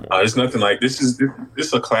 It's nothing like this is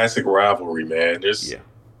a classic rivalry, man. There's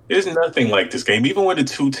nothing like this game. Even when the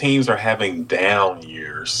 2 teams are having down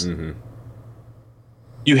years, mm-hmm.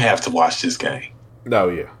 You have to watch this game. Oh,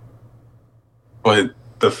 yeah. But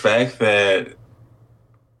the fact that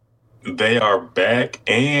they are back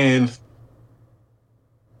and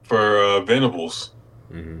for Venables,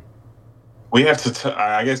 mm-hmm. we have to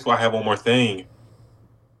I guess I have one more thing.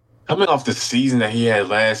 Coming off the season that he had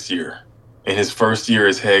last year in his first year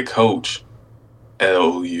as head coach at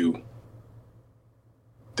OU,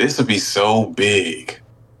 this would be so big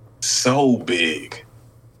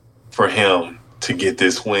for him to get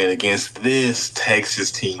this win against this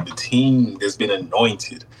Texas team, the team that's been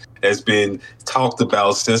anointed, that's been talked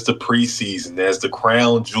about since the preseason as the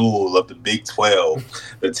crown jewel of the Big 12,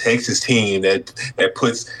 the Texas team that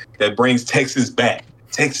brings Texas back.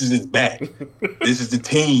 Texas is back. This is the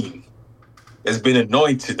team that's been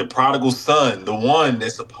anointed, the prodigal son, the one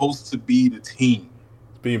that's supposed to be the team.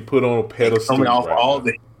 It's being put on a pedestal. Coming off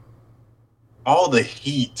all the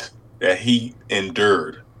heat that he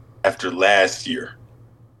endured after last year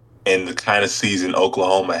and the kind of season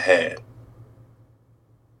Oklahoma had.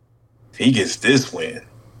 If he gets this win,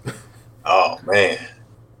 oh man,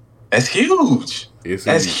 that's huge.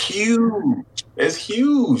 That's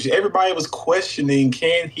huge. Everybody was questioning,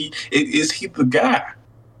 is he the guy?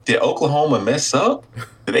 Did Oklahoma mess up?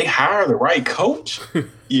 Did they hire the right coach?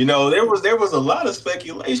 You know, there was a lot of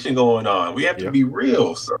speculation going on. We have to be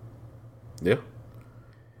real, sir. Yeah.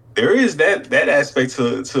 There is that aspect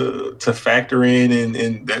to factor in,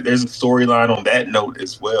 and there's a storyline on that note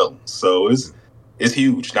as well. So it's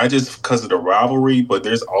huge, not just because of the rivalry, but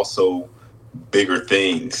there's also bigger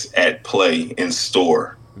things at play in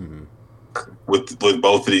store mm-hmm. with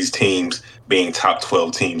both of these teams being top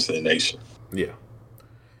 12 teams in the nation. Yeah.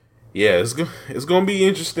 Yeah, it's gonna be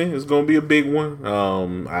interesting. It's gonna be a big one.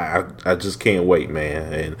 I just can't wait,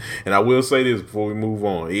 man. And I will say this before we move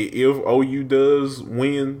on: if OU does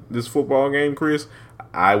win this football game, Chris,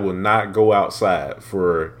 I will not go outside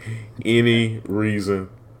for any reason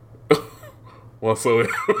whatsoever.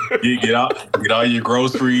 You get all your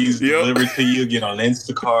groceries delivered to you. Get on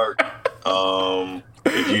Instacart.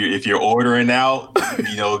 If you're ordering out, get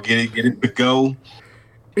it to go.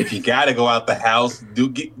 If you gotta go out the house,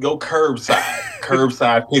 go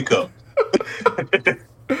curbside pickup.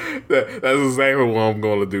 That's exactly what I'm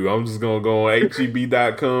gonna do. I'm just gonna go on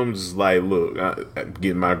HEB.com, just like, look, I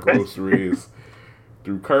get my groceries,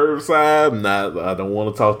 through curbside. I don't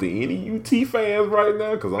want to talk to any UT fans right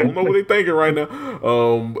now because I don't know what they're thinking right now.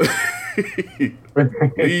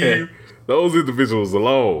 Leave those individuals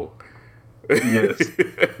alone.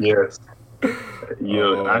 Yes.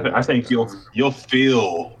 I think you'll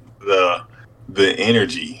feel the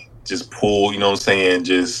energy just pull. You know what I'm saying?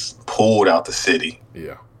 Just pulled out the city.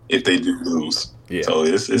 Yeah. If they do lose. Yeah. So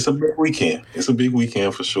it's a big weekend. It's a big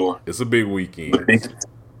weekend for sure. It's a big weekend.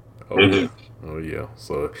 Yeah. Oh yeah.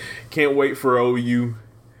 So can't wait for OU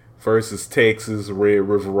versus Texas. Red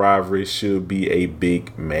River rivalry should be a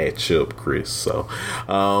big matchup, Chris. So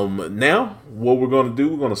now what we're gonna do,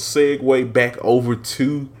 we're gonna segue back over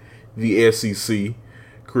to the SEC,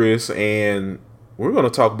 Chris, and we're gonna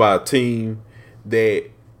talk about a team that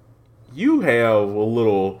you have a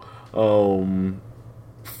little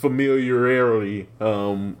familiarity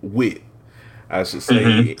with, I should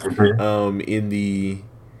say, in the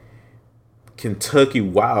Kentucky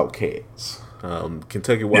Wildcats.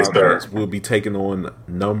 Kentucky Wildcats will be taking on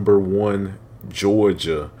number 1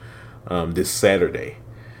 Georgia this Saturday.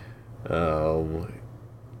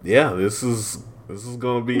 This is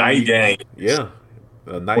gonna be night game. Yeah,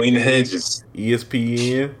 night between game. The hedges.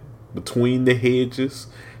 ESPN between the hedges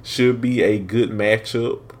should be a good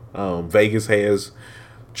matchup. Vegas has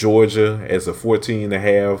Georgia as a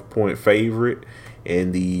 14.5 point favorite,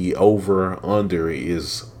 and the over under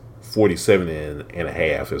is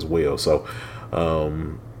 47.5 as well. So,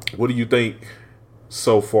 what do you think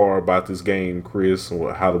so far about this game, Chris?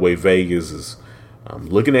 How the way Vegas is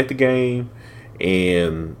looking at the game,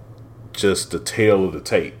 and just the tale of the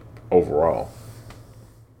tape overall?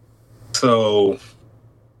 So,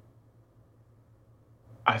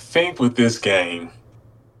 I think with this game,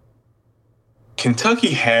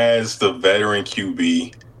 Kentucky has the veteran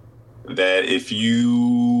QB that if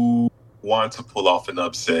you want to pull off an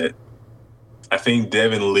upset, I think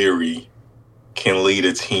Devin Leary can lead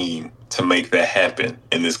a team to make that happen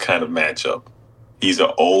in this kind of matchup. He's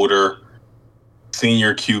an older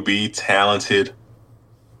senior QB, talented.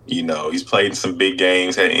 You know, he's played in some big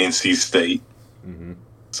games at NC State. Mm-hmm.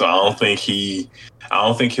 So I don't think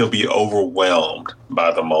he'll be overwhelmed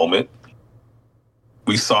by the moment.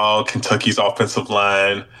 We saw Kentucky's offensive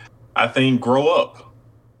line, I think, grow up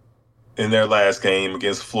in their last game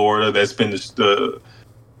against Florida. That's been the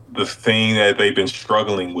thing that they've been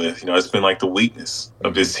struggling with. You know, it's been like the weakness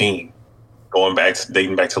of this team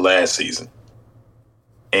dating back to last season.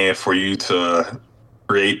 And for you to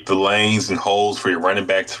create the lanes and holes for your running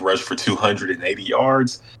back to rush for 280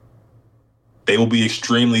 yards, they will be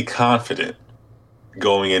extremely confident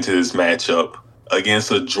going into this matchup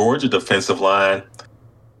against a Georgia defensive line.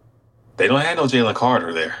 They don't have no Jalen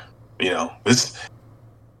Carter there. You know, this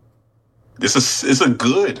is a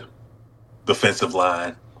good defensive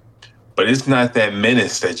line, but it's not that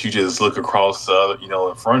menace that you just look across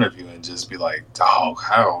in front of you and just be like, dog,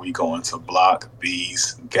 how are we going to block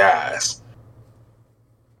these guys?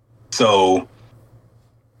 So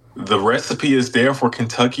the recipe is there for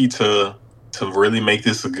Kentucky to really make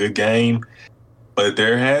this a good game. But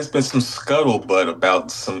there has been some scuttlebutt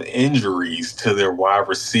about some injuries to their wide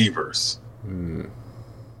receivers,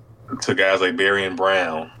 to guys like Barian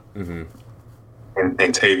Brown and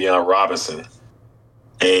Tavion Robinson.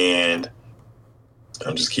 And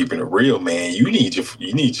I'm just keeping it real, man. You need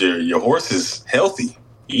your horses healthy.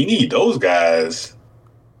 You need those guys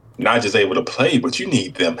not just able to play, but you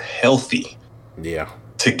need them healthy. Yeah,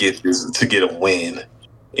 to get a win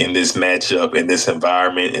in this matchup, in this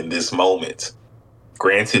environment, in this moment.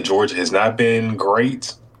 Granted, Georgia has not been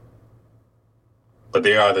great, but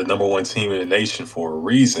they are the number 1 team in the nation for a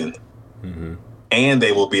reason. Mm-hmm. And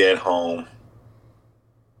they will be at home.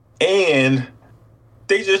 And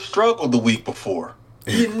they just struggled the week before.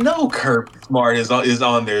 You know Kirby Smart is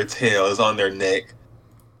on their tail, is on their neck.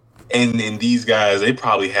 And these guys, they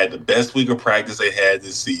probably had the best week of practice they had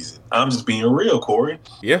this season. I'm just being real, Corey.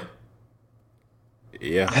 Yeah.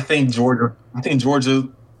 I think Georgia,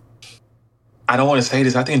 I don't want to say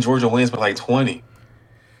this. I think Georgia wins by like 20.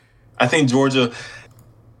 I think Georgia,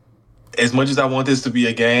 as much as I want this to be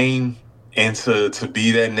a game and to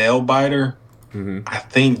be that nail biter, I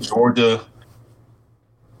think Georgia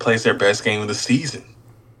plays their best game of the season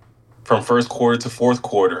from first quarter to fourth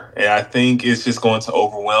quarter. And I think it's just going to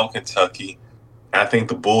overwhelm Kentucky. I think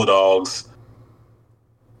the Bulldogs,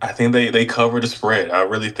 I think they cover the spread. I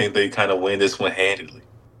really think they kind of win this one handedly.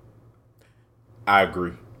 I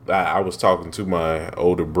agree. I was talking to my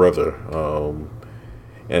older brother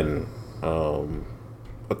and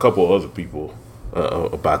a couple of other people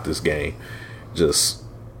about this game, just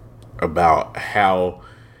about how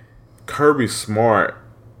Kirby Smart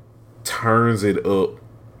turns it up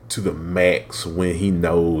to the max when he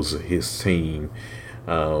knows his team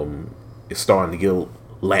is starting to get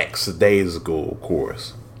lackadaisical, of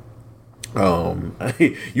course.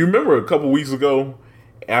 You remember a couple weeks ago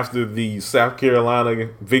after the South Carolina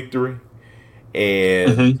victory,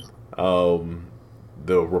 and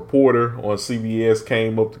the reporter on CBS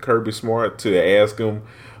came up to Kirby Smart to ask him,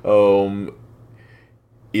 how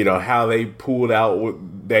they pulled out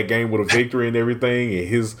that game with a victory and everything,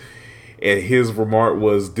 and his remark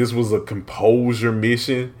was, "This was a composure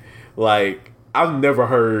mission." Like, I've never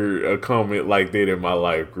heard a comment like that in my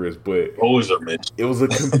life, Chris, but it was a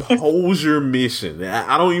composure mission.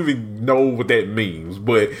 I don't even know what that means,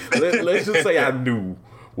 but let's just say I knew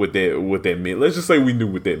what that meant. Let's just say we knew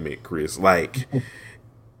what that meant, Chris. Like,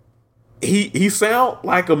 he sound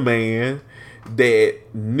like a man that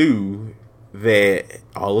knew that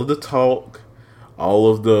all of the talk, all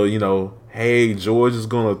of the, hey, Georgia's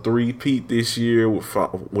going to three-peat this year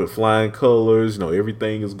with flying colors.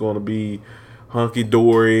 Everything is going to be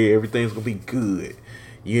hunky-dory. Everything's going to be good.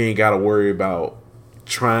 You ain't got to worry about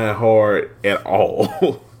trying hard at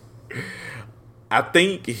all. I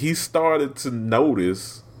think he started to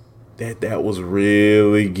notice that was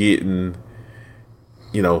really getting,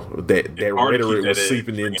 that rhetoric was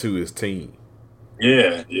seeping into his team.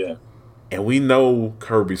 Yeah, yeah. And we know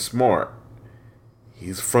Kirby Smart.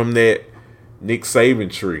 He's from that Nick Saban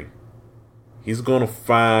tree. He's going to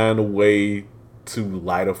find a way to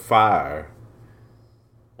light a fire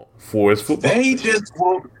for his football. They just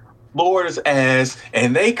whoop Florida's ass,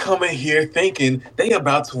 and they come in here thinking they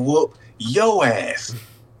about to whoop your ass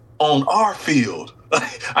on our field.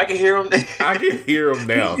 I can hear him. I can hear him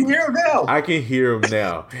now. You can hear him now. I can hear him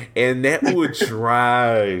now. And that would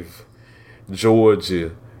drive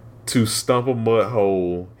Georgia to stump a mud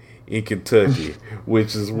hole in Kentucky,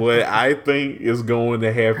 which is what I think is going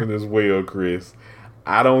to happen as well, Chris.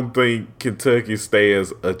 I don't think Kentucky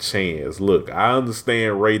stands a chance. Look, I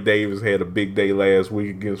understand Ray Davis had a big day last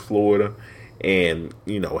week against Florida, and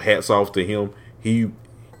hats off to him. He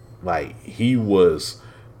was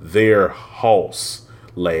their hoss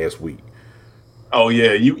last week. Oh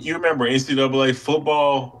yeah, you remember NCAA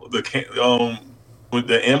football, with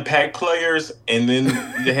the impact players, and then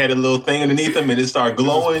they had a little thing underneath them, and it started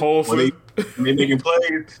glowing when they making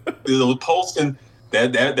plays. It was pulsing.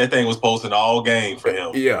 That thing was pulsing all game for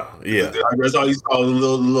him. Yeah. That's all you saw. The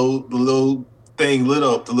little thing lit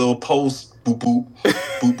up. The little post, boop boop,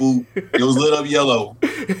 boop boop. It was lit up yellow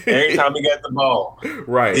every time he got the ball.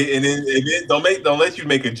 Right. And then don't let you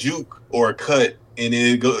make a juke or a cut, and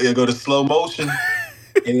then it'll go to slow motion, and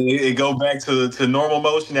it go back to normal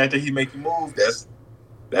motion after he make the move.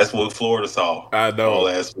 That's what Florida saw. I know. All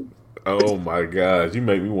last week. Oh my gosh, you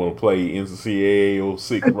make me want to play NCAA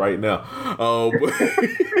 06 right now.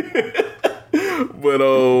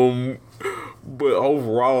 But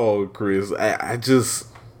overall, Chris, I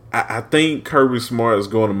think Kirby Smart is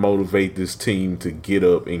going to motivate this team to get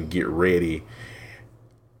up and get ready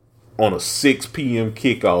on a 6 p.m.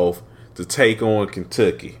 kickoff to take on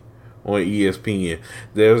Kentucky on ESPN.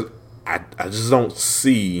 I just don't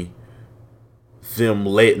see them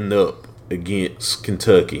letting up against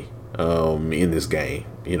Kentucky in this game.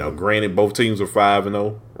 Granted, both teams are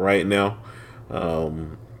 5-0 right now,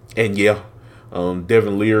 and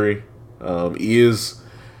Devin Leary is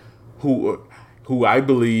who I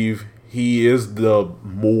believe he is the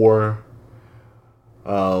more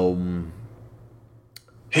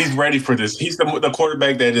he's ready for this. He's the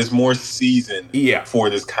quarterback that is more seasoned for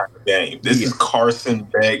this kind of game. This is Carson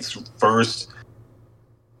Beck's first.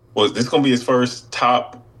 Was this going to be his first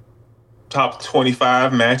top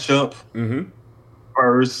 25 matchup? Mm-hmm.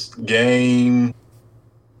 First game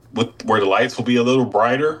where the lights will be a little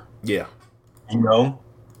brighter. Yeah.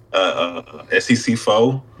 SEC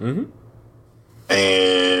foe. Mm-hmm.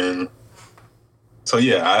 And so,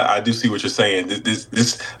 I do see what you're saying.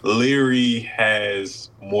 This Leary has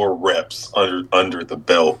more reps under the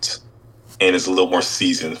belt and is a little more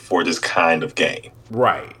seasoned for this kind of game.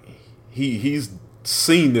 Right. He's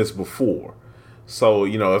seen this before. So,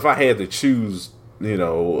 if I had to choose,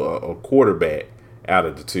 a quarterback out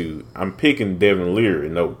of the two, I'm picking Devin Leary,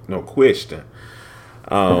 no question.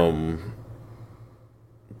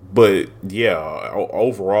 But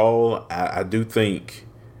overall, I do think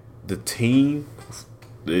the team,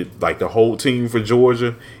 like the whole team for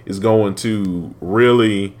Georgia, is going to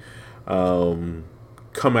really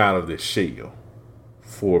come out of this shell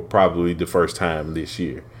for probably the first time this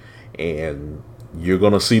year. And you're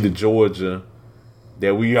going to see the Georgia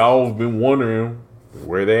that we all have been wondering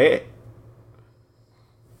where they're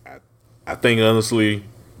at. I think, honestly,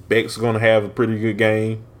 Beck's going to have a pretty good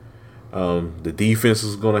game. The defense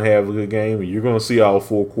is going to have a good game, and you're going to see all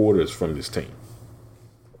 4 quarters from this team.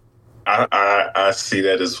 I see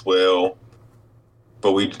that as well,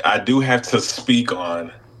 but I do have to speak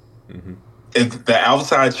on if the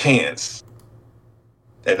outside chance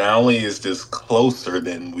that not only is this closer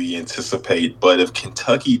than we anticipate, but if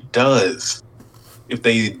Kentucky if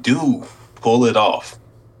they do pull it off,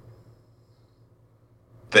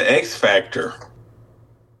 the X factor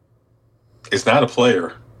is not a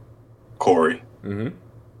player, Corey. Mm-hmm.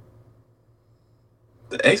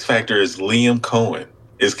 The X factor is Liam Cohen,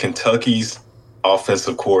 is Kentucky's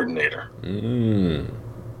offensive coordinator.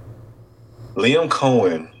 Liam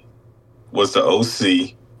Cohen was the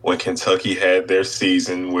OC when Kentucky had their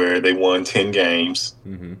season where they won 10 games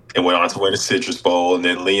and went on to win the Citrus Bowl. And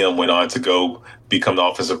then Liam went on to go become the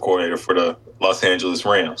offensive coordinator for the Los Angeles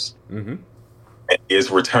Rams. And his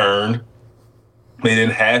return, they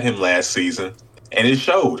didn't have him last season, and it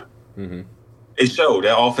showed. It showed.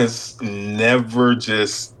 That offense never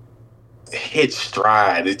just hit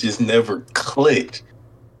stride. It just never clicked.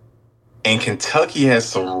 And Kentucky has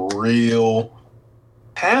some real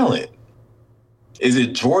talent. Is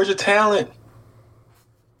it Georgia talent?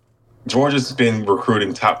 Georgia's been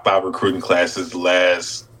recruiting top 5 recruiting classes the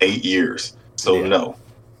last 8 years. So no.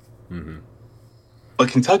 But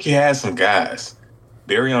Kentucky has some guys.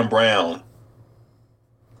 Barryon Brown.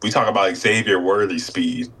 We talk about Xavier Worthy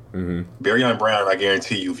speed. Barryon Brown, I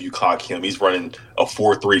guarantee you, if you clock him, he's running a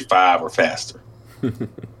 4.35 or faster.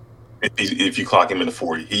 If you clock him in the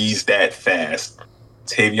 40, he's that fast.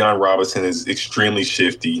 Tavion Robinson is extremely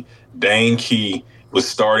shifty. Dane Key was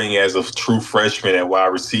starting as a true freshman at wide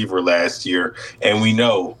receiver last year, and we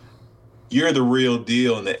know you're the real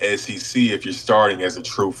deal in the SEC if you're starting as a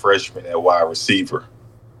true freshman at wide receiver.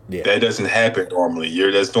 That doesn't happen normally.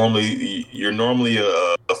 You're normally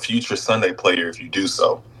a future Sunday player if you do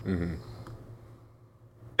so.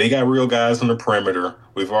 They got real guys on the perimeter.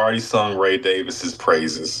 We've already sung Ray Davis's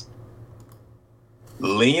praises.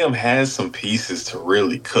 Liam has some pieces to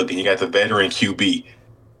really cook, and you got the veteran QB.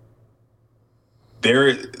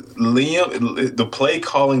 Liam, the play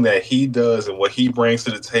calling that he does and what he brings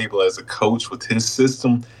to the table as a coach with his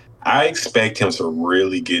system, I expect him to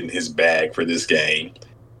really get in his bag for this game.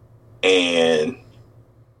 And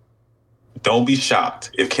don't be shocked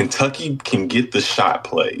if Kentucky can get the shot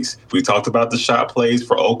plays. We talked about the shot plays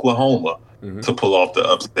for Oklahoma to pull off the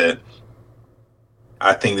upset.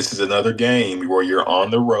 I think this is another game where you're on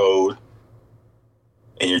the road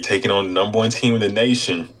and you're taking on the number 1 team in the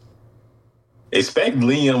nation. Expect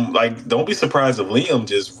Liam, don't be surprised if Liam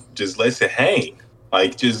just lets it hang.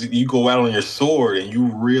 You go out on your sword and you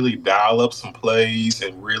really dial up some plays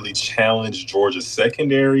and really challenge Georgia's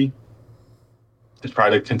secondary to try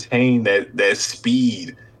to contain that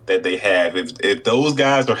speed that they have. If those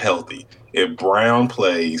guys are healthy, if Brown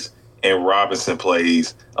plays and Robinson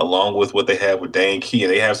plays, along with what they have with Dane Key,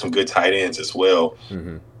 and they have some good tight ends as well,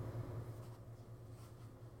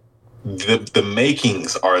 the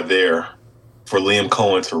makings are there for Liam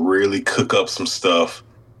Cohen to really cook up some stuff,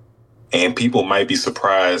 and people might be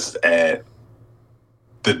surprised at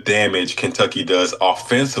the damage Kentucky does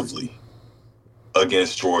offensively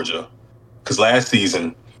against Georgia. Because last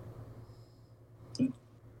season,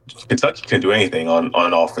 Kentucky couldn't do anything on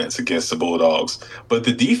offense against the Bulldogs. But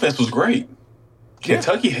the defense was great.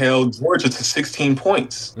 Kentucky held Georgia to 16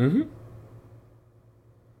 points.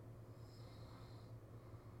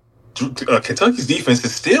 Kentucky's defense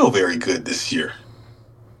is still very good this year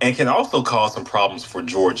and can also cause some problems for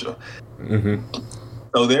Georgia.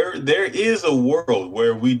 So there is a world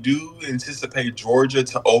where we do anticipate Georgia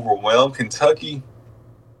to overwhelm Kentucky.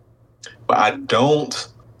 But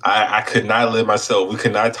I could not let myself, we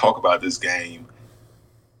could not talk about this game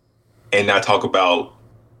and not talk about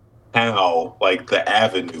how, the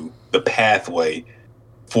avenue, the pathway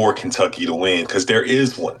for Kentucky to win, because there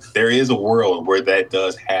is one. There is a world where that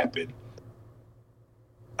does happen.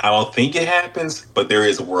 I don't think it happens, but there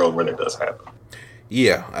is a world where that does happen.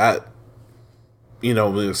 Yeah,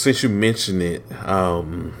 since you mentioned it,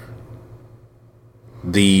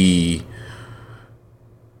 the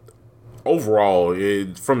overall,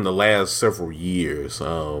 from the last several years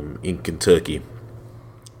in Kentucky,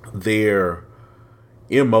 their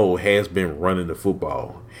MO has been running the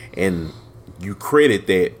football. And you credit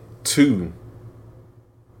that to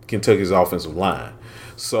Kentucky's offensive line.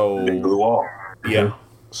 So they blew off. Yeah.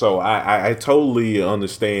 So I totally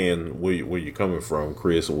understand where you're coming from,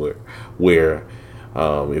 Chris, where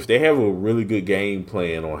if they have a really good game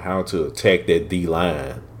plan on how to attack that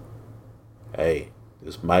D-line, hey,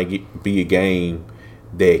 this might be a game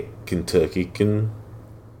that Kentucky can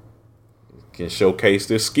can showcase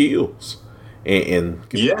their skills and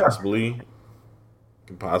can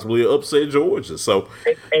possibly upset Georgia. So,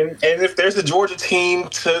 and if there's a Georgia team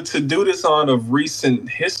to do this on of recent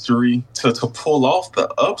history to pull off the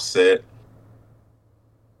upset,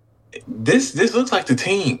 this looks like the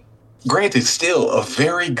team. Granted, still a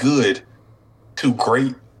very good to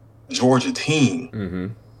great Georgia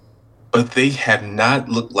team, but they have not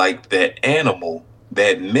looked like that animal,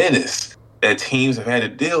 that menace that teams have had to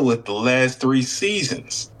deal with the last 3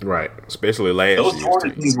 seasons. Right, especially last those Georgia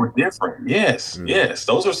teams were different. Yes,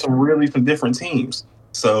 those are some different teams.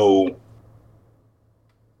 So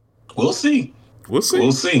we'll see. We'll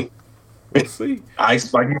see.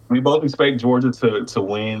 We both expect Georgia to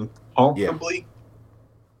win comfortably.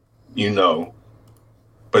 Yeah.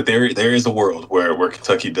 But there is a world where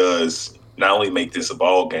Kentucky does not only make this a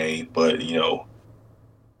ball game, but you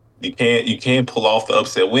can't pull off the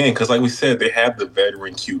upset win because, like we said, they have the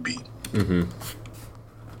veteran QB,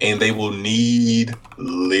 and they will need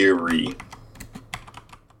Leary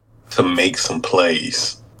to make some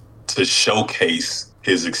plays to showcase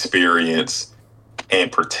his experience and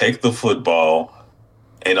protect the football,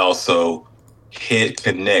 and also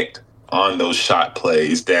connect on those shot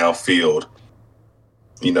plays downfield,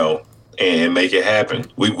 and make it happen.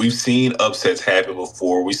 We've seen upsets happen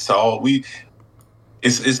before.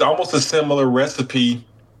 It's almost a similar recipe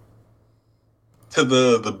to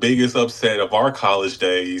the biggest upset of our college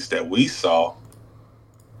days that we saw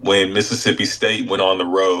when Mississippi State went on the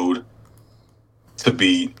road to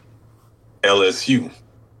beat LSU.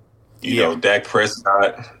 Dak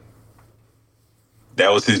Prescott, that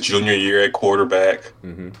was his junior year at quarterback.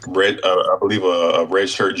 I believe a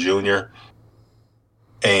redshirt junior.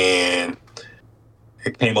 And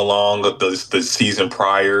it came along the season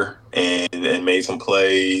prior and made some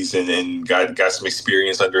plays and got some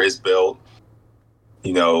experience under his belt.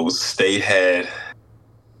 State had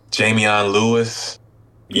Jamion Lewis.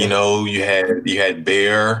 You had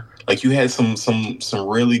Bear. Like, you had some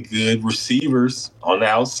really good receivers on the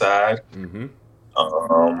outside.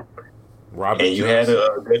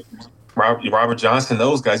 Robert Johnson,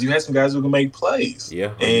 those guys. You had some guys who can make plays.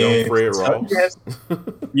 Yeah, and Fred Ross.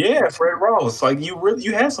 Fred Ross. Like,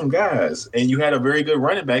 you had some guys, and you had a very good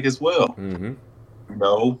running back as well.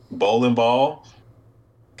 Bowling ball.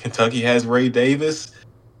 Kentucky has Ray Davis.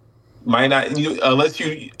 Might not,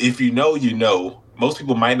 if you know. Most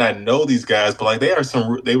people might not know these guys, but like they were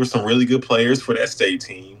some really good players for that state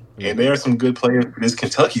team, and they are some good players for this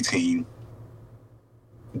Kentucky team.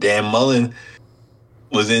 Dan Mullen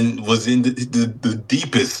was in the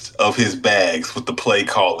deepest of his bags with the play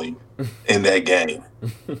calling in that game.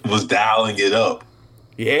 Was dialing it up.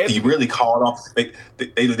 Yeah, he really called off.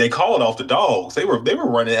 They called off the dogs. They were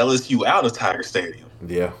running LSU out of Tiger Stadium.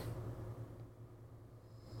 Yeah,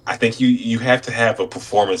 I think you have to have a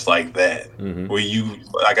performance like that where you,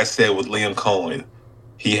 like I said with Liam Cohen,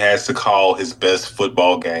 he has to call his best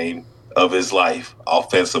football game of his life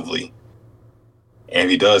offensively. And if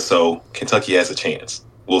he does so, Kentucky has a chance.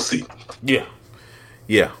 We'll see. Yeah.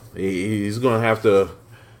 He's going to have to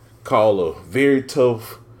call a very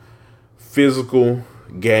tough physical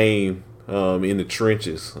game in the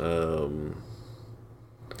trenches on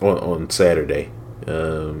Saturday.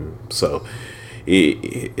 So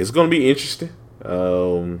it's going to be interesting.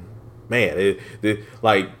 Man,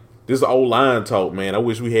 this old line talk, man. I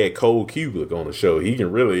wish we had Cole Kubelik on the show. He can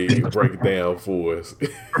really break it down for us. No,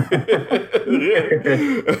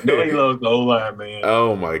 he loves the old line, man.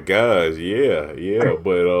 Oh my gosh, yeah.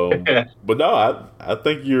 But no, I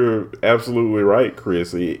think you're absolutely right,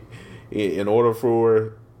 Chris. In order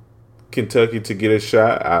for Kentucky to get a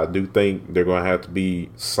shot, I do think they're going to have to be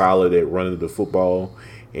solid at running the football,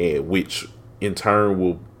 and which in turn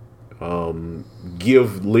will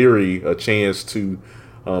give Leary a chance to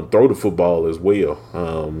throw the football as well.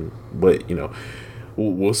 But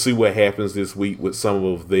we'll see what happens this week with some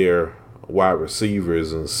of their wide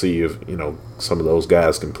receivers and see if some of those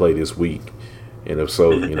guys can play this week, and if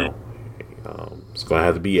so, it's going to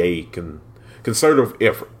have to be a concerted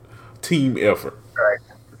effort, team effort, right,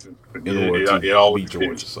 in order to beat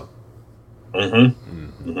Georgia. So.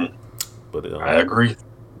 But I agree.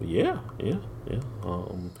 Yeah.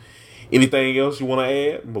 Anything else you want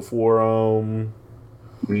to add before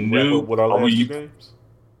wrap up with our last two games?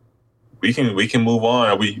 We can move on.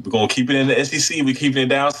 Are we gonna keep it in the SEC? We keeping it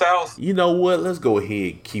down south? You know what? Let's go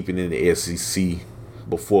ahead and keep it in the SEC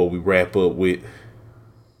before we wrap up with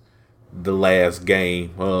the last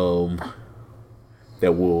game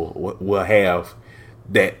that we'll have.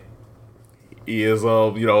 That is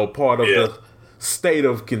part of the state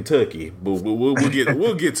of Kentucky, but we'll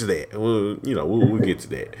get to that. We'll get to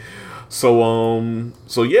that.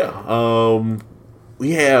 So yeah,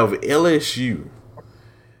 we have LSU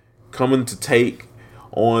coming to take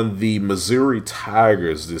on the Missouri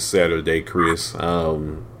Tigers this Saturday, Chris.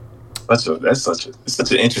 It's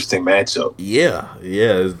such an interesting matchup. Yeah,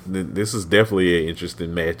 this is definitely an interesting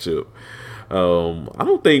matchup. I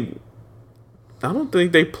don't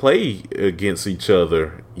think they play against each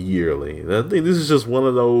other yearly. I think this is just one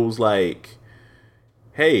of those like,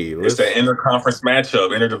 hey, it's the interconference matchup,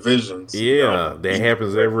 interdivisions. Yeah, that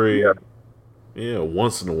happens every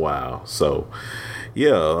once in a while. So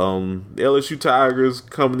yeah, LSU Tigers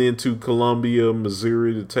coming into Columbia,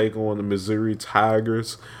 Missouri to take on the Missouri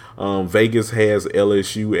Tigers. Vegas has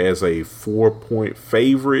LSU as a 4-point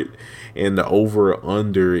favorite, and the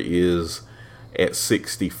over/under is at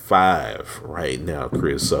 65 right now,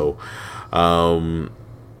 Chris. So, I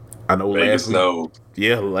know Vegas knows.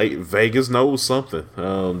 Yeah, like Vegas knows something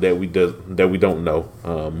that we don't know.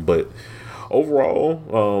 But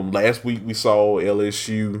overall, last week we saw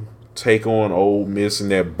LSU take on Ole Miss in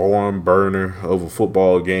that barn burner of a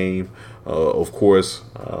football game. Of course,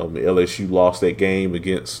 LSU lost that game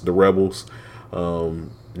against the Rebels. Now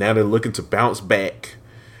they're looking to bounce back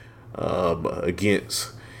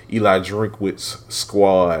against Eli Drinkwitz's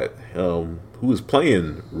squad, who is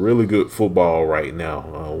playing really good football right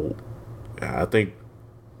now. I think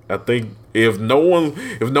if no one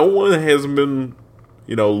hasn't been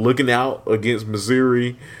looking out against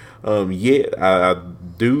Missouri yet, I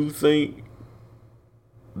do think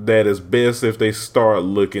that it's best if they start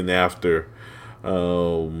looking after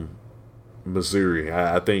Missouri.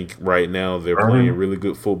 I think right now they're playing really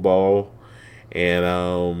good football,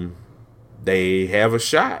 and they have a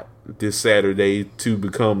shot this Saturday to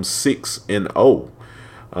become 6-0,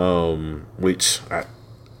 which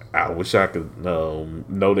I wish I could know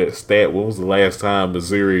that stat. When was the last time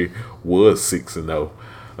Missouri was 6-0?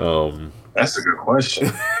 That's a good question.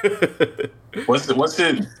 Was that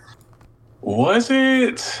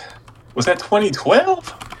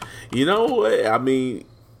 2012? You know what? I mean,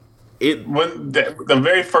 when the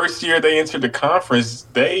very first year they entered the conference,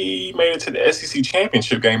 they made it to the SEC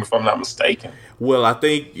championship game, if I'm not mistaken. Well, I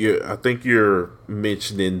think you're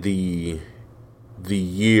mentioning the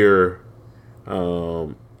year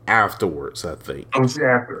afterwards. I think. Oh, it's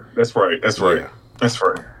after. That's right. Yeah. That's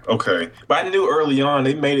right. Okay, but I knew early on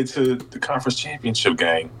they made it to the conference championship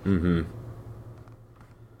game. Mm-hmm.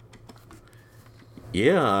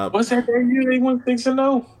 Yeah. Was that year they went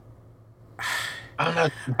 6-0?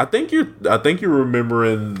 I think you're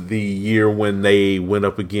remembering the year when they went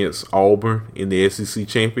up against Auburn in the SEC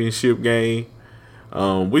championship game,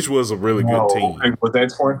 which was a really good team. Okay.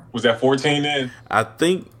 Was that 14 then? I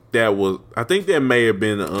think that may have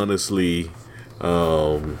been, honestly.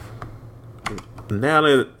 Now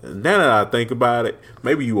that I think about it,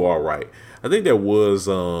 maybe you are right. I think that was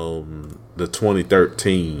the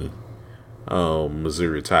 2013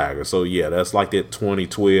 Missouri Tigers. So yeah, that's like that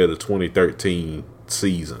 2012 to 2013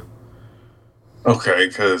 season. Okay,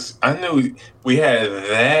 because I knew we had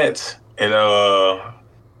that, and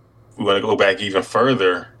we want to go back even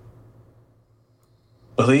further.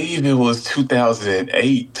 I believe it was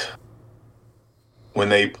 2008 when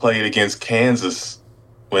they played against Kansas.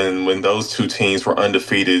 When those two teams were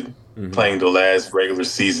undefeated, playing the last regular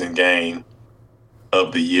season game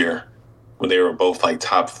of the year, when they were both like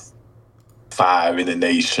top 5 in the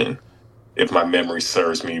nation, if my memory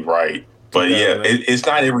serves me right. But yeah, it's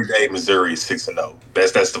not every day Missouri is 6-0.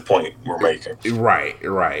 That's the point we're making.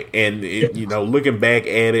 Right. And looking back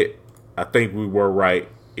at it, I think we were right.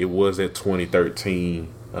 It was that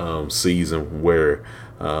 2013 season where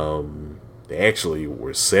they actually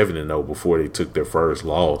were 7-0 before they took their first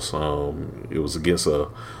loss. It was against a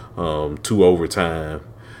 2 overtime.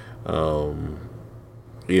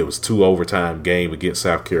 It was 2 overtime game against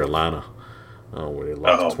South Carolina, where they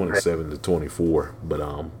lost 27-24.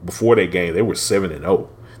 But before that game, they were 7-0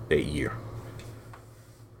 that year.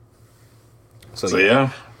 So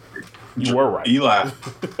yeah, you were right, Eli.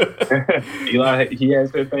 Eli, he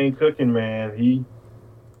has that thing cooking, man.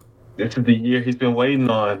 This is the year he's been waiting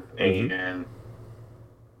on, and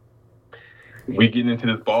we get into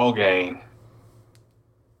this ball game.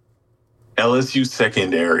 LSU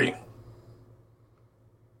secondary.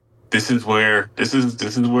 This is where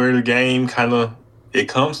the game kind of it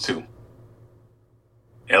comes to.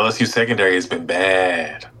 LSU secondary has been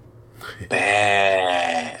bad.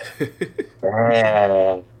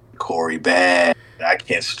 Corey, bad. I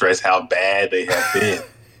can't stress how bad they have been.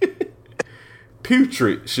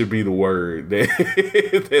 Putrid should be the word.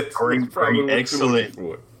 That's great,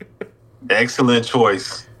 excellent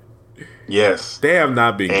choice. Yes, they have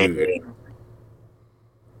not been good.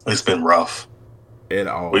 It's been rough. At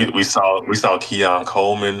all. We saw Keon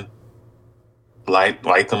Coleman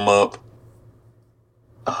light them up.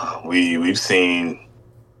 We've seen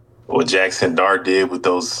what Jackson Dart did with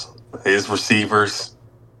his receivers.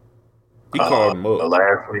 He called him up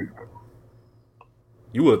last week.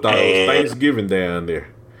 You would have thought it was Thanksgiving down there.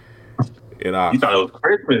 You thought it was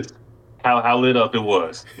Christmas. How lit up it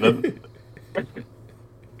was. The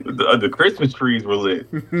Christmas trees were lit.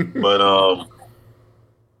 But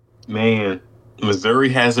man, Missouri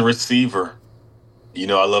has a receiver. You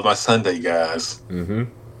know I love my Sunday guys. Mm-hmm.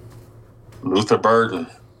 Luther Burden.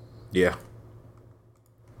 Yeah.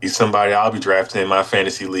 He's somebody I'll be drafting in my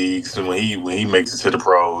fantasy leagues and when he makes it to the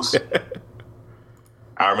pros.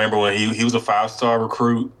 I remember when he was a 5-star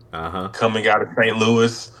recruit coming out of St.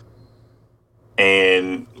 Louis.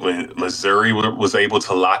 And when Missouri was able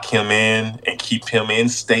to lock him in and keep him in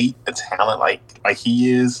state, a talent like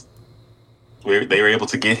he is, where they were able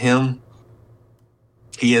to get him,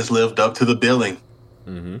 he has lived up to the billing.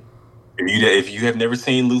 Mm-hmm. If you have never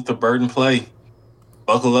seen Luther Burden play,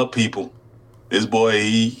 buckle up, people. This boy,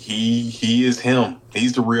 he is him.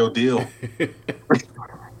 He's the real deal.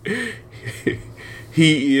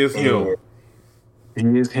 He is him.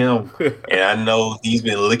 He is him. And I know he's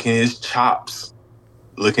been licking his chops,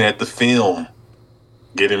 looking at the film,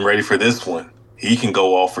 getting ready for this one. He can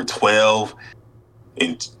go off for 12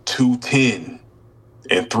 and 210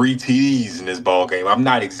 and 3 TDs in this ball game. I'm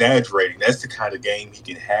not exaggerating. That's the kind of game he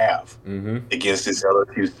can have against this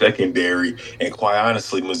LSU secondary. And quite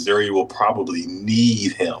honestly, Missouri will probably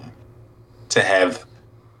need him to have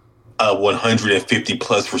a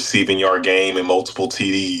 150-plus receiving yard game and multiple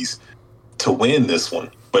TDs to win this one.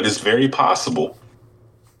 But it's very possible.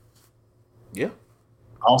 Yeah.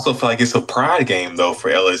 I also feel like it's a pride game, though, for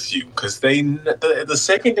LSU because the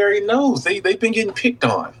secondary knows they've been getting picked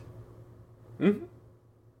on. Mm-hmm.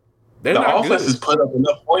 The offense has put up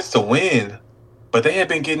enough points to win, but they have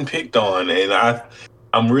been getting picked on. And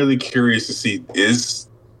I'm really curious to see is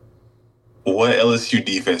what LSU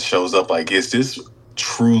defense shows up like. Is this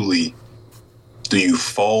truly, do you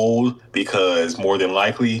fold because more than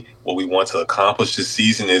likely what we want to accomplish this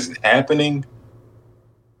season isn't happening?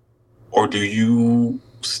 Or do you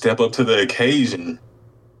step up to the occasion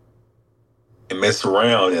and mess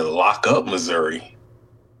around and lock up Missouri?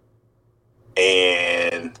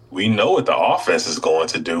 And we know what the offense is going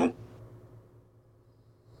to do.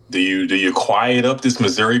 Do you quiet up this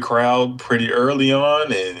Missouri crowd pretty early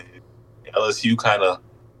on and LSU kind of,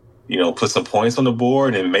 put some points on the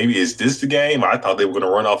board? And maybe is this the game? I thought they were going to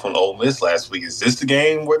run off on Ole Miss last week. Is this the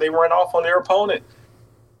game where they run off on their opponent?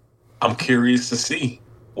 I'm curious to see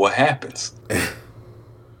what happens.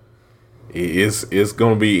 It's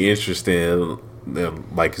going to be interesting.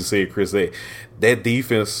 Like you said, Chris, that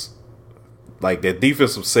defense. Like, that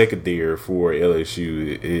defensive secondary for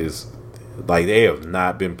LSU is, like, they have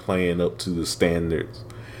not been playing up to the standards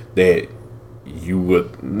that you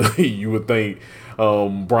would think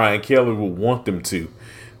Brian Kelly would want them to.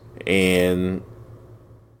 And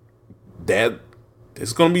that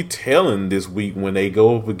it's going to be telling this week when they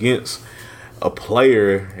go up against a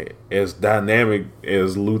player as dynamic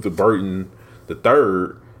as Luther Burden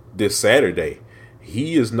III this Saturday.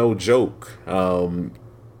 He is no joke.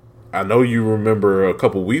 I know you remember a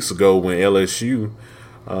couple weeks ago when LSU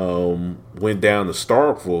went down to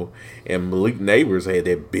Starkville and Malik Neighbors had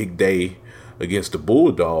that big day against the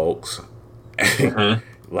Bulldogs.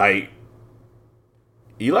 Like,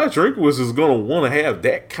 Eli Drinkwitz is going to want to have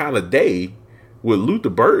that kind of day with Luther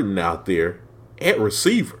Burden out there at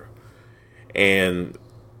receiver. And,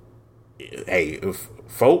 hey, if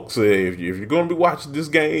you're going to be watching this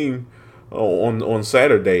game on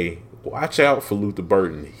Saturday, watch out for Luther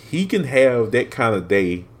Burden. He can have that kind of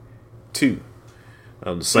day, too.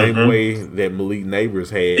 The same way that Malik Neighbors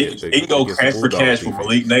had. He can go catch for catch with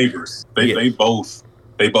Malik Neighbors. They both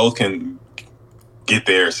can get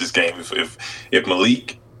theirs this game. If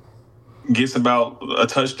Malik gets about a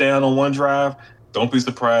touchdown on one drive, don't be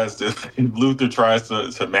surprised if Luther tries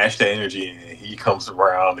to match that energy and he comes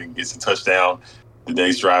around and gets a touchdown the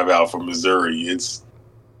next drive out from Missouri.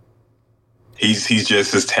 He's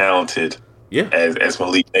just as talented as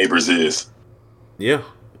Malik Neighbors is. Yeah,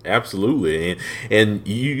 absolutely. And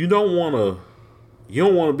you don't want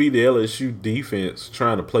to be the LSU defense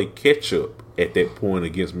trying to play catch up at that point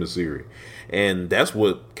against Missouri. And that's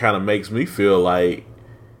what kind of makes me feel like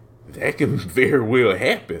that can very well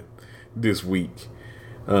happen this week.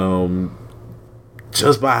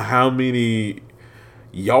 Just by how many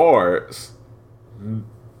yards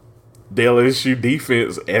the LSU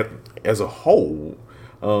defense as a whole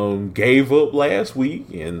gave up last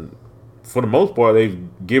week, and for the most part, they've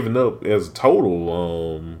given up as a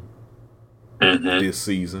total this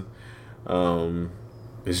season.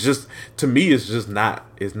 It's just, to me, it's not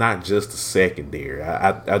just the secondary.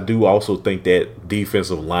 I do also think that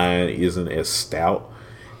defensive line isn't as stout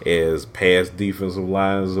as past defensive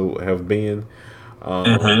lines have been.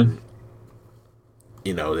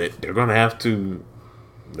 You know, that they're gonna have to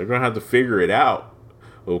figure it out.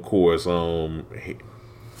 Of course,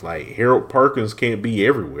 like Harold Perkins can't be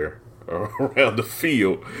everywhere around the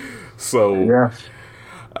field, so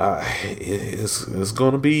it's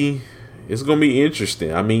gonna be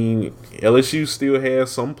interesting. I mean, LSU still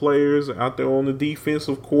has some players out there on the defense,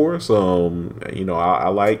 of course. You know, I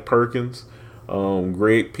like Perkins.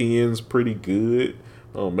 Greg Penn's pretty good.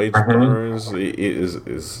 Major Burns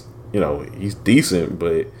is you know, he's decent,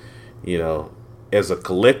 but you know, as a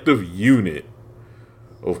collective unit,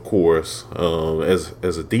 of course,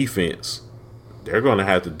 as a defense, they're going to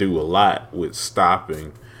have to do a lot with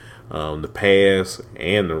stopping the pass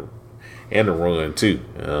and the run too.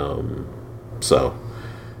 So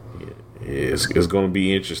it's going to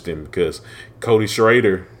be interesting because Cody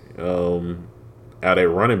Schrader, out at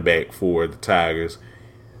running back for the Tigers,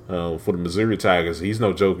 for the Missouri Tigers, he's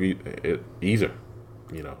no joke either.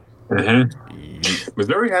 You know,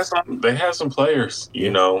 Missouri has some. They have some players. You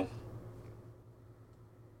know,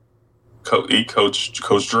 Coach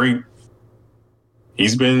Drake.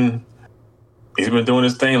 He's been doing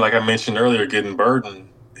his thing. Like I mentioned earlier, getting Burden.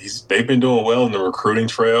 They've been doing well in the recruiting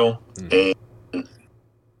trail, and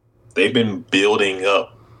they've been building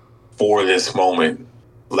up for this moment.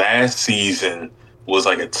 Last season was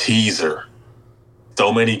like a teaser.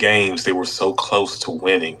 So many games they were so close to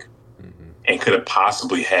winning, and could have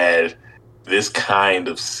possibly had this kind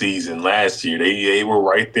of season last year. They were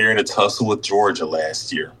right there in a tussle with Georgia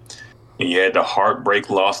last year. And you had the heartbreak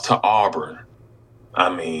loss to Auburn. I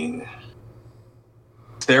mean,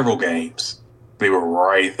 several games. They were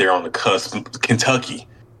right there on the cusp. Kentucky,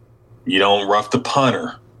 you don't rough the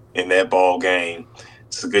punter in that ball game.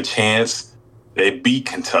 It's a good chance they beat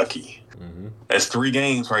Kentucky. That's 3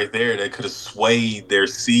 games right there that could have swayed their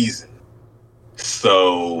season.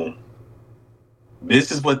 So this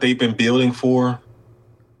is what they've been building for.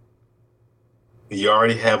 You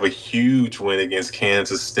already have a huge win against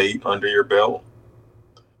Kansas State under your belt.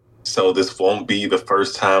 So this won't be the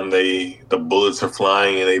first time the bullets are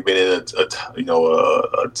flying and they've been in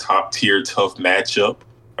a top tier tough matchup,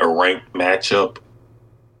 a ranked matchup.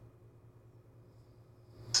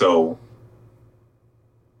 So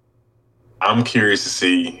I'm curious to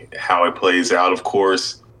see how it plays out. Of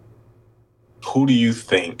course, who do you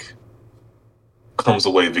think comes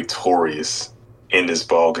away victorious in this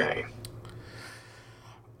ball game?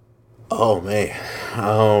 Oh man,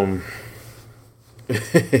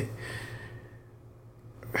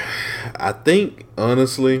 I think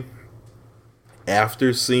honestly,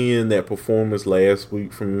 after seeing that performance last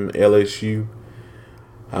week from LSU,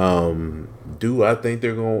 do I think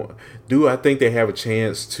they have a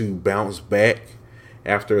chance to bounce back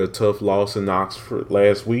after a tough loss in Oxford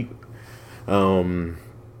last week? I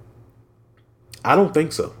don't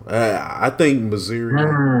think so. I think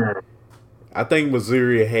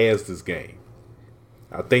Missouri has this game.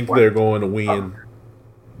 I think they're going to win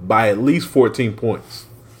by at least 14 points.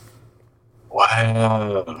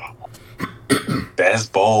 Wow. That's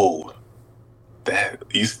bold.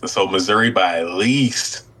 So Missouri by at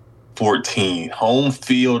least 14. Home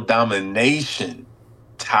field domination.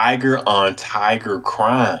 Tiger on Tiger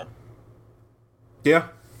crime. Yeah.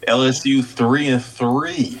 LSU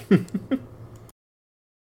 3-3.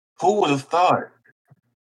 Who would have thought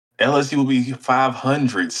LSU will be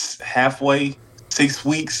 500 halfway, 6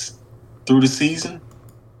 weeks through the season?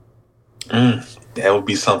 That would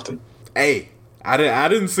be something. Hey, I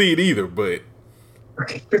didn't see it either, but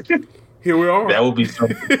here we are. That would be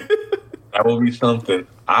something. That would be something.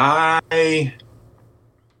 I'm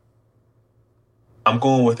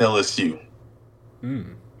going with LSU.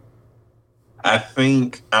 I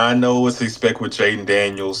think I know what to expect with Jaden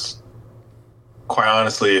Daniels. Quite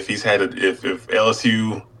honestly, if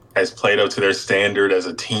LSU has played up to their standard as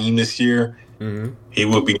a team this year, he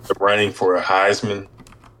would be running for a Heisman.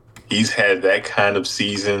 He's had that kind of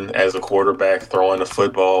season as a quarterback throwing the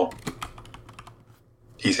football.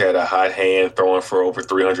 He's had a hot hand throwing for over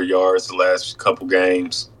 300 yards the last couple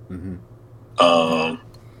games. I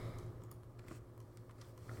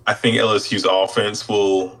think LSU's offense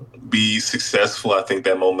will be successful. I think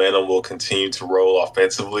that momentum will continue to roll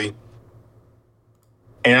offensively.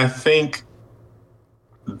 And I think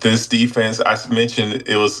this defense, I mentioned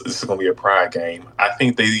this is going to be a pride game. I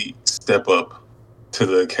think they step up to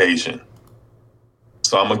the occasion.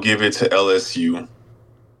 So I'm gonna give it to LSU.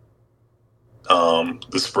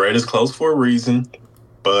 The spread is close for a reason,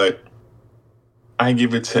 but I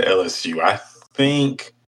give it to LSU. I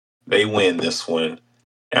think they win this one,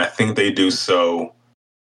 and I think they do so.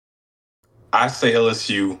 I say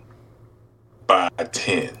LSU by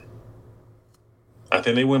 10. I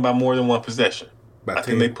think they win by more than one possession. I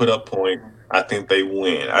think they put up point. I think they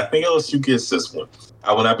win. I think LSU gets this one.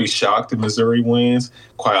 I would not be shocked if Missouri wins.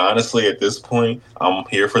 Quite honestly, at this point, I'm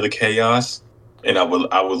here for the chaos, and I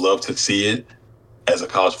would love to see it as a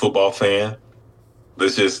college football fan.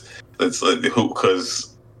 Because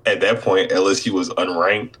at that point LSU was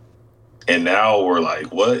unranked, and now we're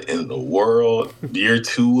like, what in the world? Year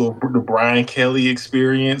 2 of the Brian Kelly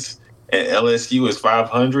experience, and LSU is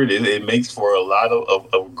 500. It makes for a lot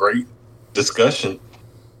of great discussion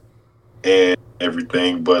and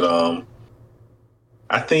everything. But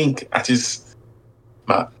I think as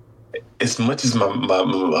much as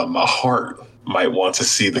my heart might want to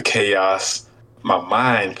see the chaos, my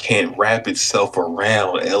mind can't wrap itself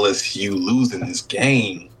around LSU losing this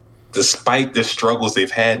game. Despite the struggles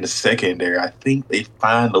they've had in the secondary, I think they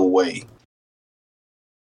find a way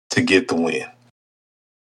to get the win.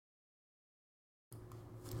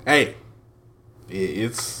 Hey,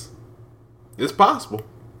 it's possible.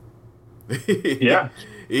 Yeah,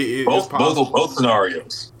 it's possible. Both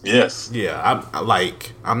scenarios. Yes. Yeah,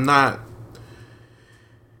 I'm not.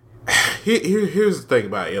 Here's the thing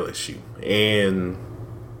about LSU, and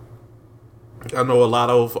I know a lot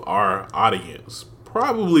of our audience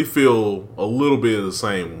probably feel a little bit of the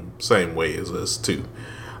same way as us too.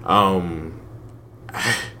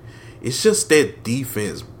 It's just that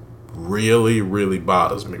defense really, really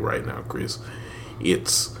bothers me right now, Chris.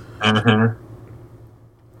 It's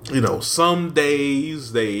some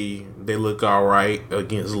days they look all right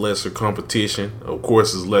against lesser competition. Of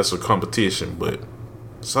course, it's lesser competition, but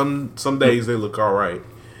some days they look all right.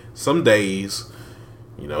 Some days,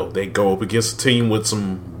 they go up against a team with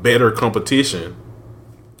some better competition.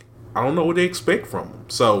 I don't know what they expect from them.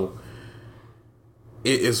 So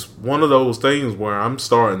it's one of those things where I'm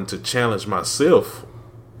starting to challenge myself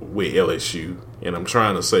with LSU, and I'm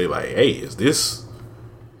trying to say, like, hey, is this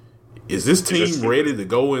team ready to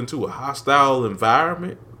go into a hostile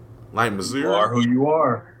environment like Missouri? You are who you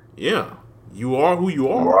are. Yeah, you are who you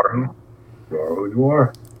are. You are who you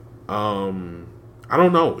are. I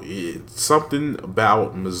don't know. It's something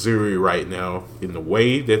about Missouri right now in the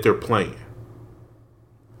way that they're playing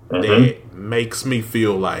that makes me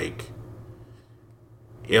feel like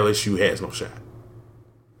LSU has no shot.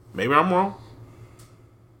 Maybe I'm wrong.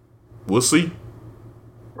 We'll see.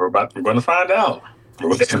 We're going to find out.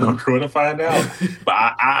 We're going to find out. But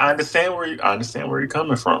I understand where you're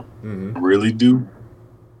coming from. Mm-hmm. I really do.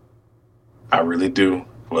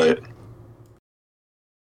 But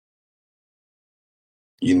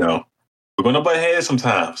we're going to butt heads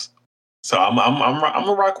sometimes. So I'm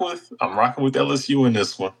rocking with LSU in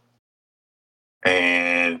this one.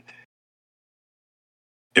 And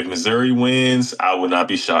if Missouri wins, I would not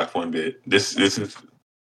be shocked one bit. This is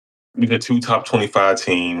the 2 top 25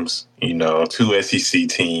 teams, 2 SEC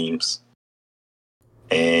teams,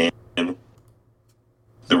 and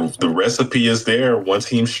the recipe is there. One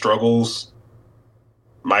team struggles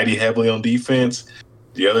mighty heavily on defense.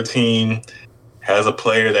 The other team has a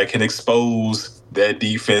player that can expose that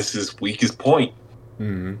defense's weakest point.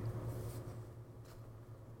 Mm-hmm.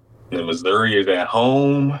 And Missouri is at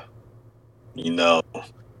home,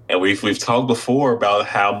 and we've talked before about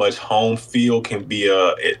how much home field can be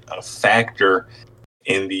a factor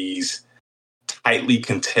in these tightly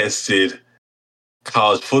contested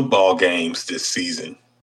college football games this season.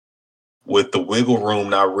 With the wiggle room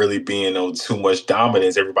not really being on too much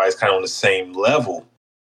dominance, everybody's kind of on the same level.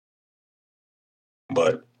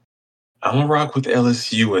 But I'm gonna rock with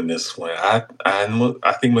LSU in this one. I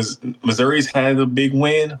think Missouri's had a big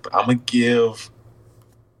win, but I'm gonna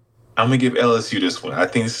give LSU this one. I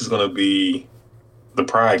think this is gonna be the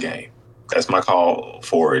pride game. That's my call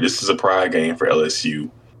for it. This is a pride game for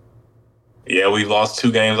LSU. Yeah, we've lost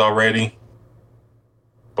 2 games already,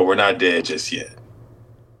 but we're not dead just yet.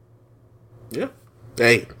 Yeah.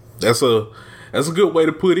 Hey, that's a good way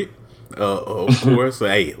to put it. Of course,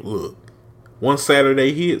 hey, look, once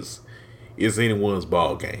Saturday hits, it's anyone's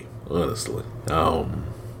ball game. Honestly,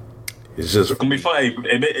 it's just gonna be fun.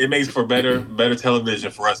 It makes for better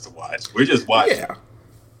television for us to watch. We're just watching. Yeah,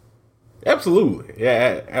 absolutely.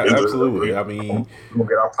 Yeah, absolutely. I mean, we're gonna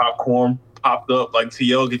get our popcorn popped up like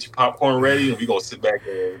TL. Get your popcorn ready, and we're gonna sit back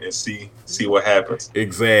and see what happens.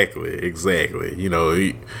 Exactly.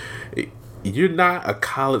 You're not a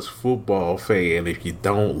college football fan if you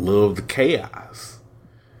don't love the chaos.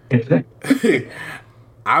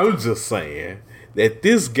 I'm just saying that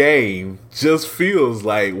this game just feels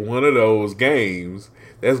like one of those games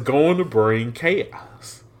that's going to bring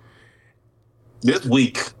chaos.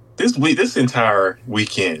 This entire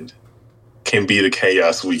weekend can be the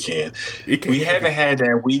chaos weekend. We haven't had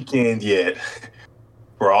that weekend yet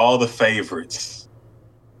where all the favorites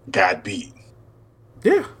got beat.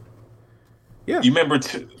 Yeah. You remember,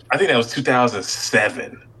 I think that was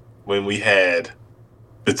 2007 when we had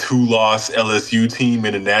the 2-loss LSU team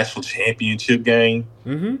in the national championship game.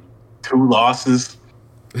 Mm-hmm. 2 losses.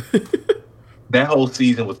 That whole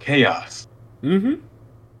season was chaos. Mm-hmm.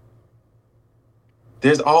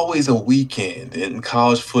 There's always a weekend in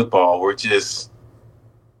college football where just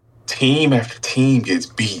team after team gets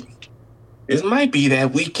beat. This might be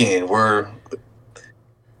that weekend where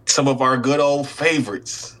some of our good old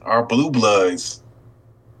favorites, our blue bloods,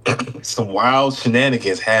 some wild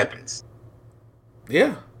shenanigans happens.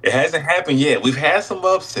 Yeah. It hasn't happened yet. We've had some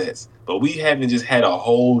upsets, but we haven't just had a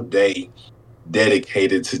whole day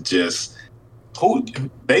dedicated to just who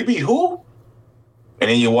they beat who? And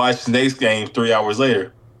then you watch the next game 3 hours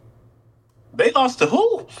later. They lost to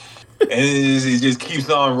who? And it just keeps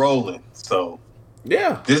on rolling. So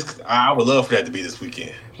yeah, I would love for that to be this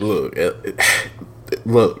weekend. Look,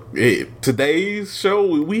 today's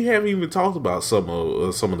show we haven't even talked about some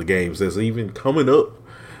of the games that's even coming up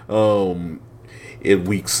in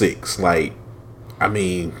week 6. Like, I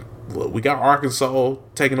mean, look, we got Arkansas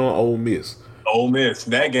taking on Ole Miss. Ole Miss,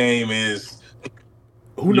 that game is.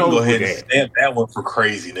 Who knows? Go ahead and stamp that one for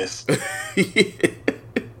craziness. That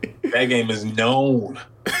game is known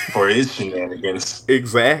for its shenanigans.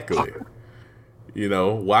 Exactly. You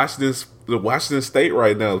know, Washington State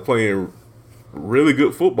right now is playing really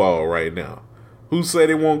good football right now. Who said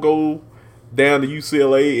they won't go down to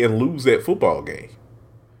UCLA and lose that football game?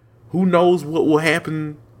 Who knows what will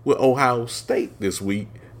happen with Ohio State this week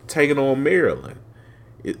taking on Maryland?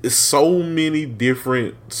 It's so many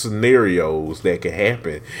different scenarios that can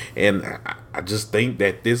happen. And I just think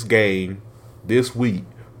that this game, this week,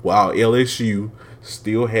 while LSU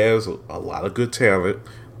still has a lot of good talent,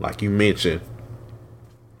 like you mentioned,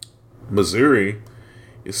 Missouri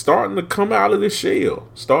is starting to come out of the shell,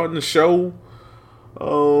 starting to show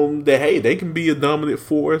that, hey, they can be a dominant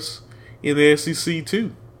force in the SEC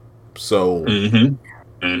too. So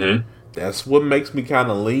that's what makes me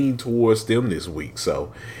kind of lean towards them this week.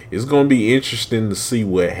 So it's going to be interesting to see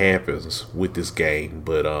what happens with this game.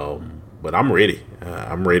 But I'm ready.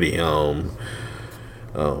 I'm ready. You know,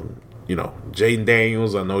 Jaden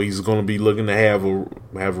Daniels, I know he's going to be looking to have a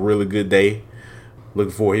really good day.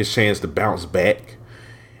 Looking for his chance to bounce back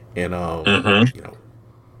and you know,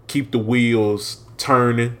 keep the wheels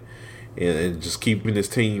turning and just keeping his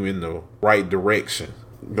team in the right direction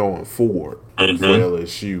going forward for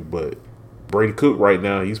LSU. But Brady Cook right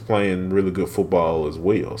now, he's playing really good football as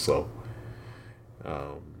well. So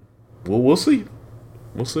we'll see.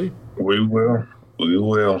 We'll see. We will.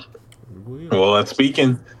 Well,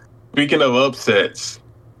 speaking of upsets,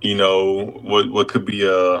 you know, what could be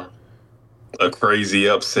a crazy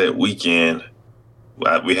upset weekend.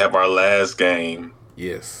 We have our last game.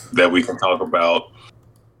 Yes. That we can talk about.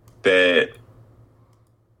 That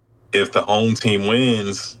if the home team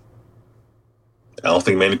wins, I don't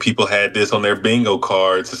think many people had this on their bingo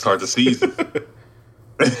card to start the season.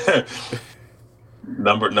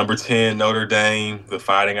 Number 10, Notre Dame, the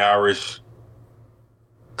Fighting Irish,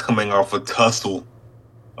 coming off a tussle,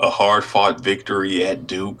 a hard-fought victory at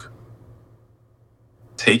Duke,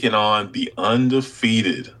 taking on the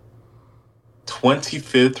undefeated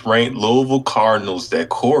 25th ranked Louisville Cardinals that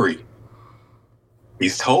Corey,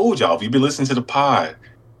 he's told y'all, if you've been listening to the pod,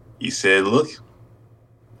 he said, look,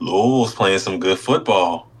 Louisville's playing some good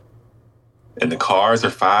football. And the Cards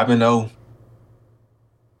are 5-0.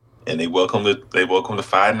 And they welcome the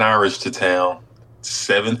Fighting Irish to town.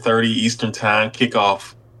 7:30 Eastern Time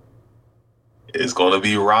kickoff. It's going to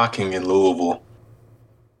be rocking in Louisville.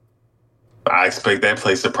 I expect that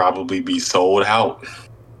place to probably be sold out.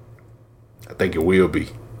 I think it will be.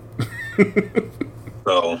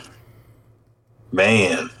 So,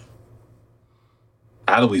 man,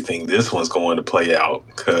 how do we think this one's going to play out?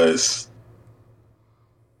 Because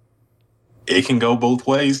it can go both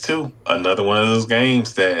ways, too. Another one of those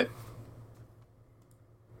games that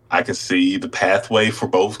I can see the pathway for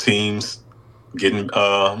both teams getting,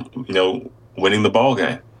 winning the ball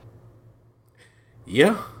game.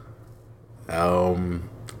 Yeah.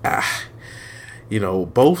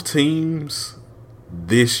 Both teams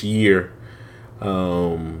this year,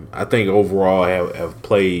 I think overall have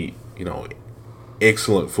played,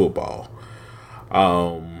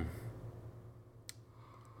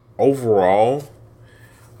 overall,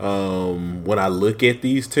 when I look at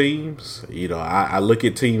these teams, I look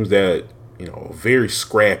at teams that, are very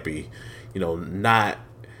scrappy, not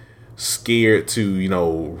scared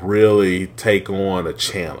to, really take on a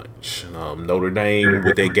challenge. Notre Dame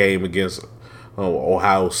with that game against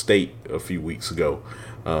Ohio State a few weeks ago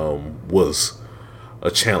was a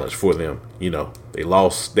challenge for them. They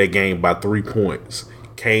lost that game by 3 points,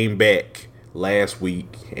 came back last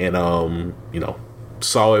week and,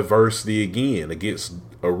 saw adversity again against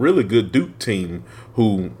a really good Duke team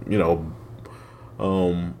who,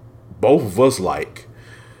 both of us like.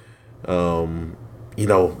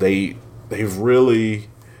 They've really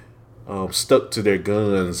stuck to their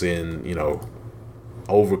guns and,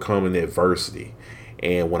 overcoming adversity.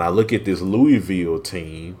 And when I look at this Louisville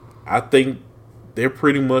team, I think they're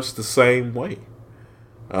pretty much the same way.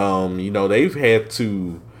 They've had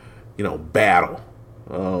to, battle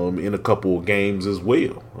in a couple of games as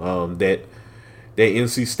well. That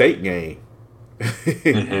NC State game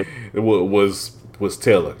was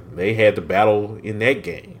telling. They had to battle in that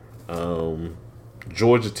game.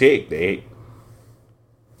 Georgia Tech, they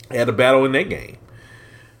had a battle in that game.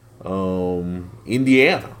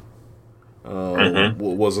 Indiana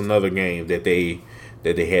was another game that they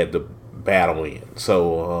had to battle in.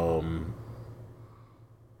 So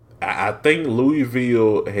I think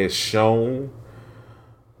Louisville has shown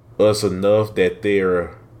us enough that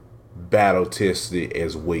they're battle tested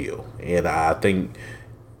as well, and I think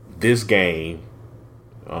this game,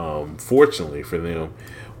 fortunately for them,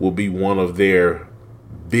 will be one of their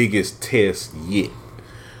biggest tests yet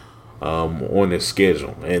on their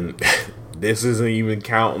schedule. And this isn't even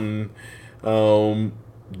counting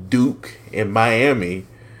Duke and Miami,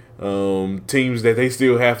 teams that they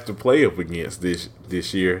still have to play up against this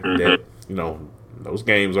year. That those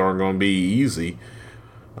games aren't going to be easy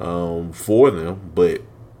for them. But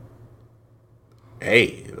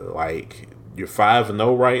hey, like, you're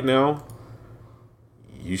 5-0 right now.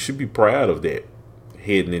 You should be proud of that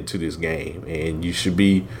heading into this game, and you should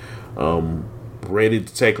be ready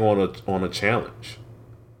to take on a challenge.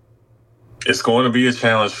 It's going to be a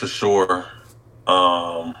challenge for sure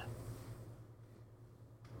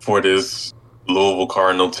for this Louisville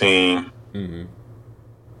Cardinal team.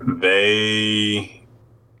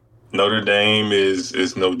 Notre Dame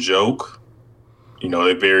is no joke.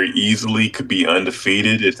 They very easily could be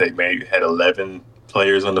undefeated if they had 11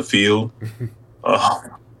 players on the field. In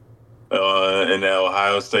the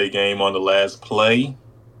Ohio State game on the last play.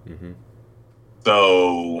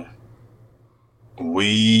 So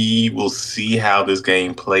we will see how this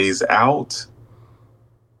game plays out.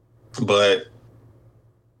 But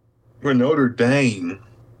for Notre Dame,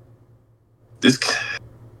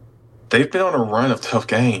 they've been on a run of tough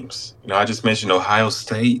games. I just mentioned Ohio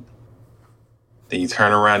State. Then you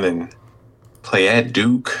turn around and play at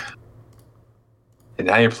Duke. And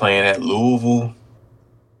now you're playing at Louisville.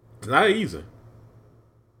 It's not easy.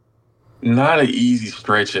 Not an easy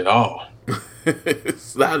stretch at all.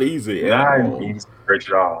 It's not easy at all. Not an easy stretch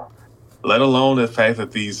at all. Let alone the fact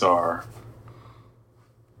that these are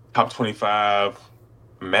top 25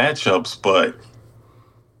 matchups, but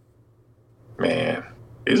man,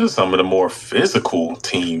 these are some of the more physical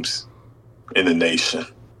teams in the nation.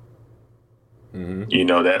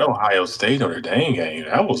 That Ohio State Notre Dame game,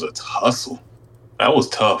 that was a tussle. That was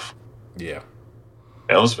tough. Yeah.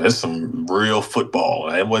 That's some real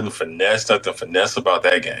football. It wasn't finesse, nothing finesse about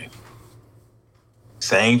that game.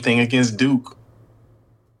 Same thing against Duke.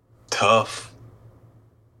 Tough.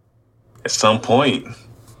 At some point,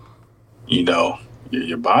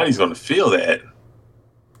 your body's going to feel that.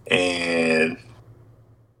 And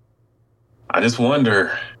I just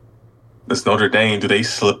wonder, this Notre Dame, do they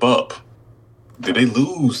slip up? Do they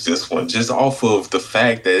lose this one just off of the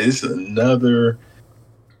fact that it's another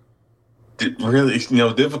really,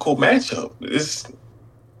 difficult matchup?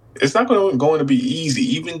 It's not going to be easy,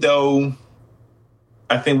 even though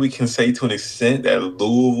I think we can say to an extent that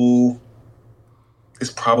Louisville is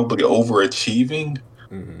probably overachieving.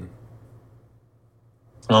 I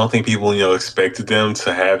don't think people, expected them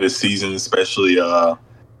to have this season, especially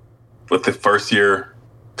with the first-year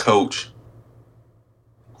coach,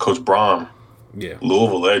 Coach Braun. Yeah,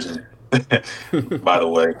 Louisville legend. By the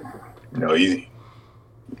way,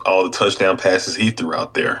 all the touchdown passes he threw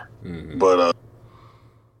out there. But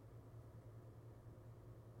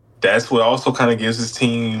that's what also kind of gives his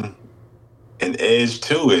team an edge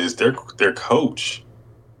too. Is their coach.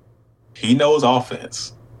 He knows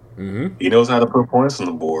offense. He knows how to put points on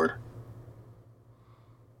the board.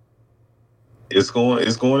 It's going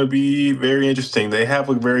to be very interesting. They have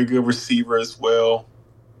a very good receiver as well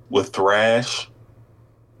with Thrash.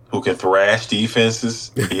 who can thrash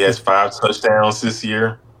defenses. He has 5 touchdowns this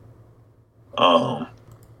year.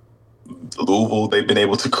 Louisville, they've been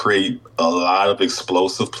able to create a lot of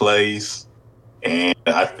explosive plays. And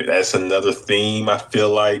that's another theme. I feel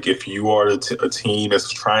like if you are a team that's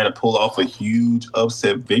trying to pull off a huge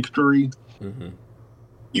upset victory,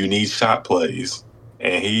 you need shot plays.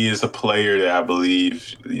 And he is a player that I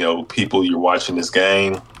believe, people you're watching this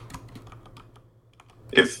game,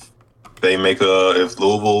 if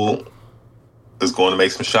Louisville is going to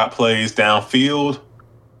make some shot plays downfield,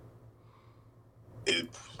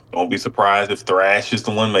 don't be surprised if Thrash is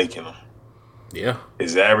the one making them. Yeah.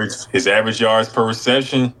 His average yards per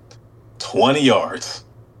reception, 20 yards.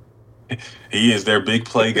 He is their big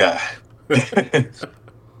play guy.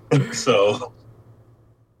 So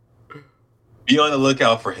be on the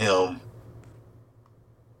lookout for him.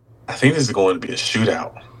 I think this is going to be a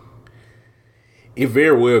shootout. It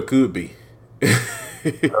very well could be.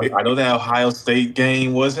 I know that Ohio State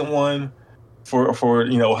game wasn't one for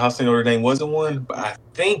Ohio State Notre Dame wasn't one, but I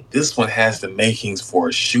think this one has the makings for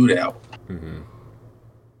a shootout.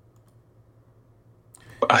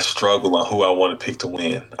 I struggle on who I want to pick to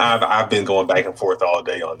win. I've been going back and forth all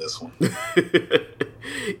day on this one.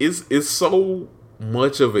 It's so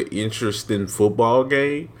much of an interesting football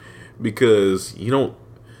game because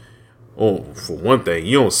for one thing,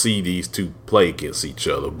 you don't see these two play against each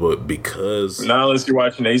other, but because not unless you're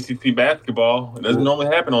watching ACC basketball, it doesn't normally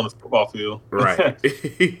happen on the football field, right?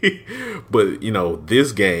 But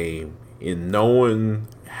this game, in knowing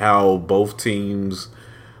how both teams'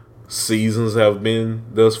 seasons have been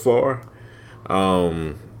thus far,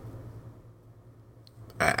 I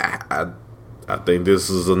think this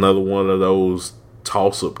is another one of those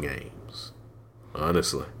toss-up games,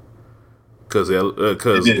 honestly, because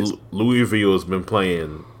Louisville has been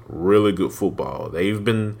playing really good football. They've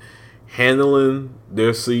been handling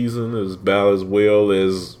their season about as well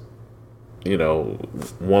as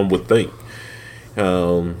one would think.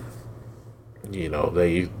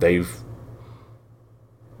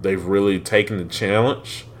 They've really taken the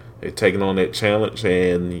challenge. They've taken on that challenge,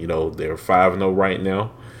 and they're 5-0 right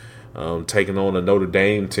now, taking on a Notre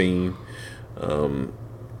Dame team,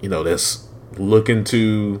 that's looking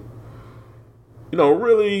to,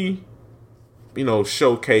 really,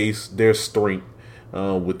 showcase their strength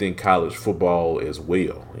within college football as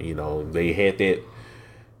well. They had that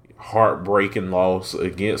heartbreaking loss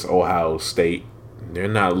against Ohio State. They're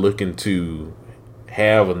not looking to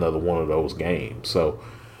have another one of those games. So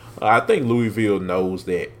I think Louisville knows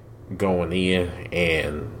that going in,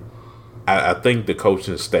 and I think the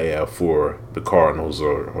coaching staff for the Cardinals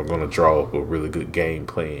are going to draw up a really good game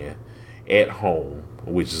plan at home,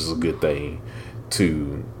 which is a good thing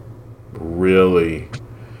to really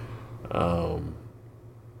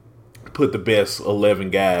put the best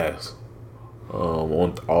 11 guys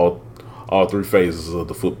on all 3 phases of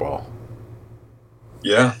the football.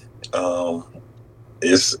 Yeah,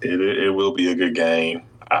 it will be a good game.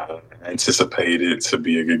 I anticipate it to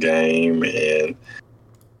be a good game, and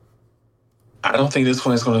I don't think this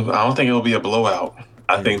one is going to. I don't think it will be a blowout.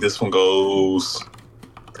 I think this one goes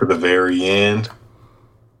to the very end.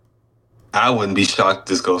 I wouldn't be shocked if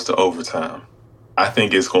this goes to overtime. I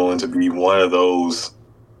think it's going to be one of those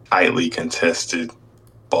tightly contested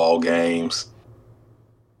ball games.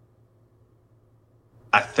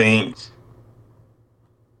 I think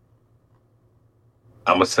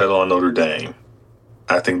I'm gonna settle on Notre Dame.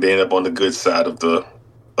 I think they end up on the good side of a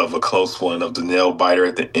close one, of the nail biter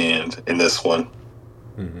at the end in this one.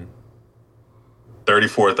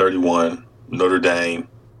 34-31, Notre Dame,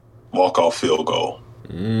 walk-off field goal.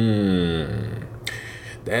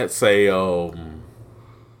 That's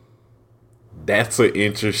an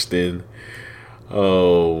interesting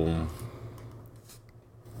thought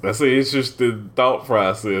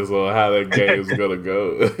process on how that game's gonna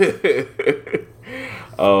go.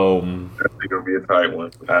 That's gonna be a tight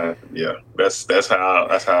one. Yeah, that's how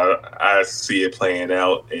I see it playing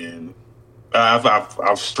out, and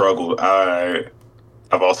I've struggled. I've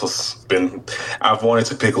wanted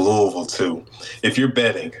to pick Louisville too. If you're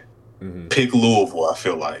betting, pick Louisville. I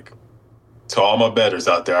feel like, to all my bettors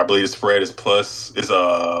out there, I believe the spread is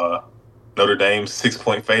Notre Dame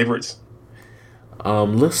 6-point favorites.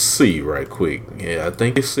 Let's see right quick. Yeah, I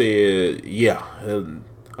think it said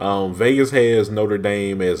Vegas has Notre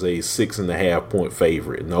Dame as a 6.5-point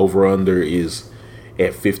favorite, and over under is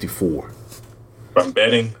at 54. If I'm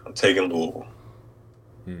betting, I'm taking Louisville.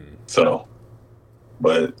 So,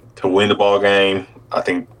 but to win the ball game, I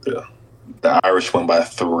think the Irish win by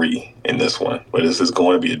 3 in this one. But this is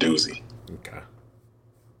going to be a doozy.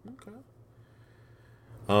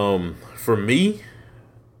 Okay. For me,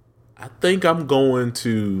 I think I'm going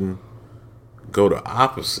to go the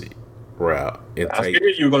opposite route and I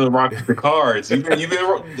figured you were going to rock the Cards. You've been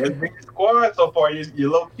your squad so far. You're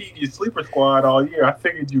low key, your sleeper squad all year. I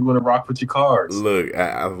figured you were going to rock with your Cards. Look,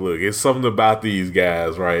 look. It's something about these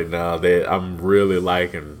guys right now that I'm really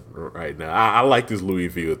liking right now. I like this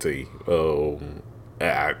Louisville team.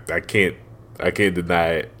 I can't deny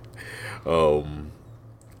it.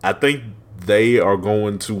 I think they are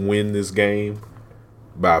going to win this game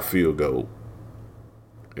by a field goal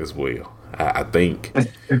as well. I think I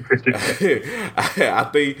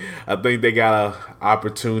think they got an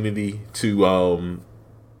opportunity to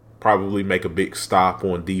probably make a big stop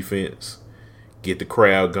on defense, get the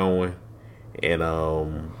crowd going, and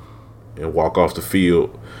walk off the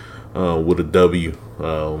field with a W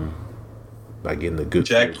by getting a good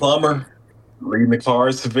Jack Plummer leading the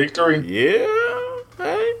Cards to victory. Yeah,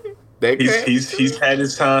 hey, he's had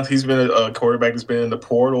his time. He's been a quarterback that's been in the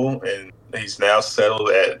portal, and he's now settled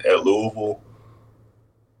at Louisville.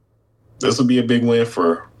 This will be a big win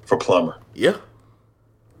for Plummer. Yeah,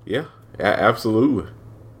 absolutely,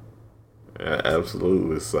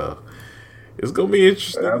 absolutely. So it's gonna be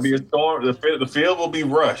interesting. That'll be a storm. The field will be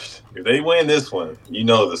rushed if they win this one. You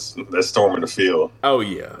know this. They're storming the field. Oh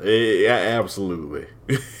yeah, absolutely.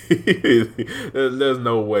 There's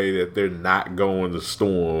no way that they're not going to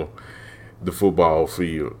storm the football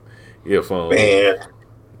field if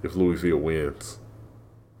Louisville wins.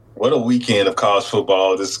 What a weekend of college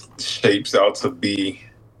football this shapes out to be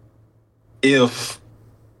if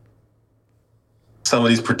some of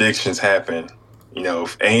these predictions happen. You know,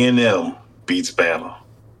 if A&M beats Bama,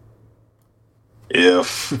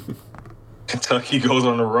 if Kentucky goes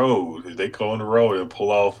on the road, if they go on the road and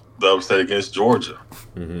pull off the upset against Georgia,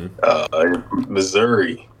 if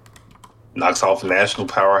Missouri knocks off national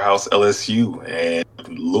powerhouse LSU and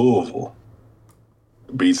Louisville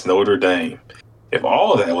beats Notre Dame. If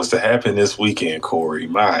all of that was to happen this weekend, Corey,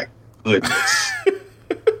 my goodness.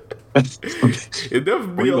 It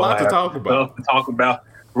definitely be a lot to talk about.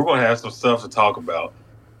 We're going to have some stuff to talk about.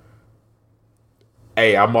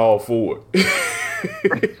 Hey, I'm all for it.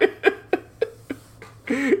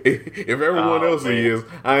 If everyone else is,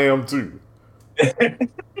 I am too.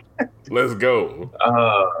 Let's go.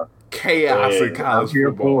 Chaos in college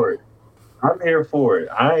football. I'm here for it.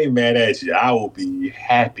 I ain't mad at you. I will be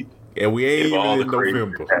happy. And we ain't even in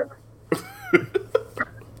November.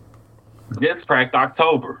 Just cracked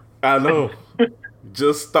October. I know.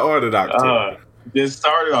 Just started October.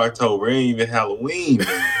 Ain't even Halloween.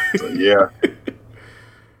 So, yeah.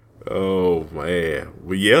 Oh, man.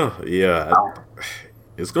 Well, yeah.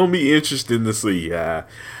 It's going to be interesting to see. I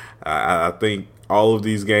think all of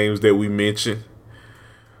these games that we mentioned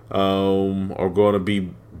are going to be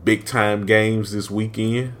big-time games this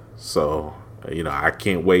weekend. So, I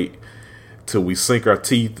can't wait till we sink our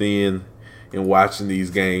teeth in watching these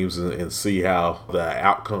games and see how the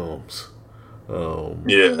outcomes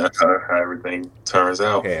that's how everything turns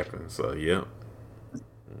out. Happen. So, yeah.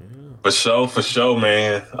 For sure,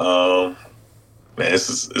 man.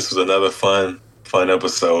 This was another fun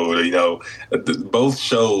episode. Both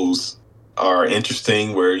shows are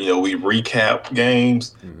interesting where, we recap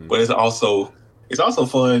games, but it's also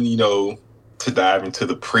fun, to dive into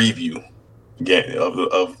the preview game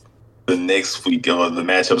of the next week of the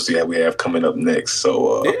matchups that we have coming up next.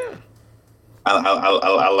 So I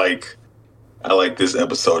like this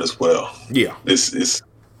episode as well. Yeah. This is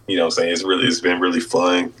it's been really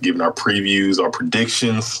fun giving our previews, our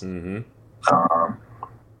predictions. And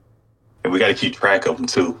we got to keep track of them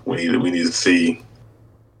too. We need to see.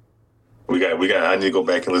 I need to go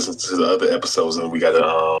back and listen to the other episodes, and we got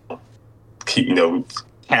to keep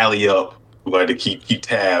tally up. We got to keep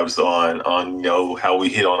tabs on how we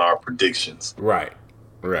hit on our predictions. Right.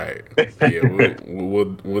 Yeah,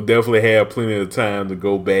 we'll definitely have plenty of time to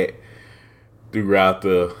go back throughout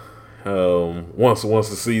the once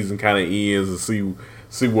the season kind of ends and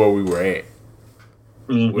see where we were at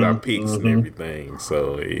with our picks and everything.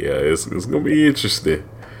 So yeah, it's gonna be interesting.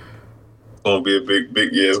 It's gonna be a big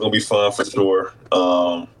it's gonna be fun for sure.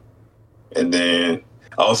 And then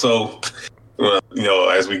also,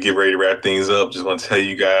 as we get ready to wrap things up, just want to tell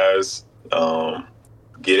you guys,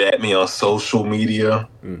 get at me on social media,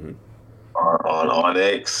 on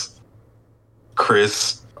X,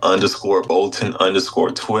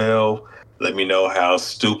 Chris_Bolton_12. Let me know how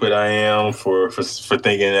stupid I am for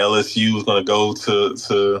thinking LSU is going to go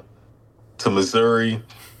to Missouri,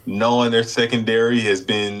 knowing their secondary has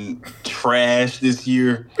been trash this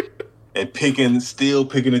year, and still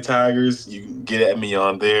picking the Tigers. You can get at me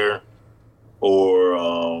on there,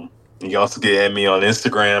 or you can also get at me on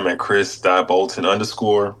Instagram at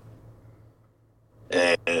Chris.Bolton_.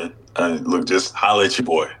 And look, just holler at your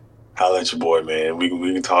boy. Holler at your boy, man. We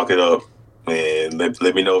can talk it up, man.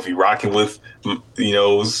 Let me know if you're rocking with,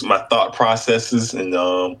 my thought processes, and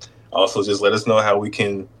also just let us know how we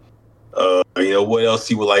can, what else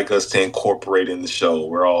you would like us to incorporate in the show.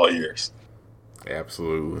 We're all ears.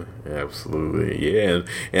 Absolutely. Yeah. And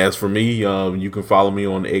as for me, you can follow me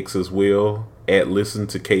on X as well at Listen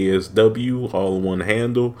to KSW, all in one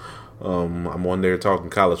handle. I'm on there talking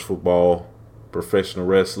college football, professional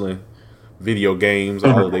wrestling, video games,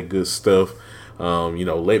 all of that good stuff.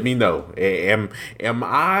 Let me know. Am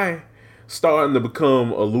I starting to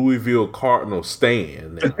become a Louisville Cardinal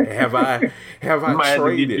stan? Have I might traded? Have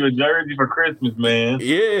to get you a jersey for Christmas, man.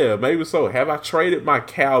 Yeah, maybe so. Have I traded my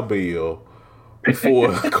cowbell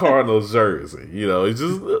for a Cardinals jersey? It's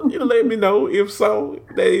just let me know. If so,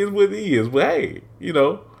 that is what it is. But hey,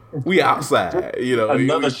 we outside.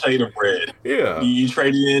 Another shade of red. Yeah, you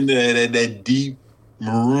traded in that deep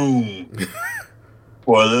maroon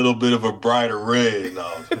for a little bit of a brighter red.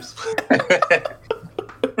 No.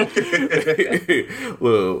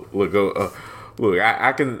 Look.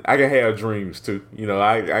 I can have dreams too.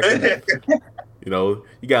 I can. You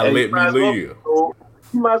gotta let me live.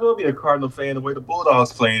 You might as well be a Cardinal fan the way the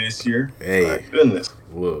Bulldogs playing this year. Hey, my goodness!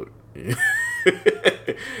 Look,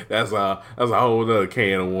 that's a whole other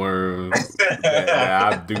can of worms that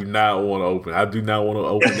I do not want to open. I do not want to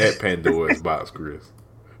open that Pandora's box, Chris.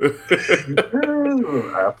 I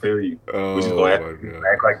feel you. We just gonna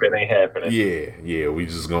act like that ain't happening. Yeah. We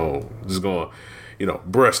just gonna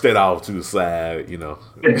brush that off to the side.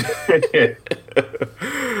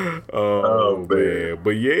 Oh man. But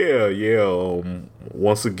yeah.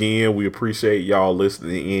 Once again, we appreciate y'all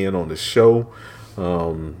listening in on the show.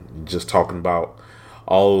 Just talking about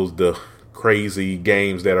all of the crazy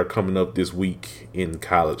games that are coming up this week in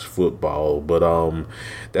college football. But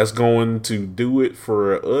that's going to do it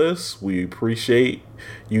for us. We appreciate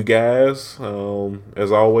you guys,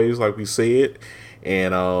 as always, like we said.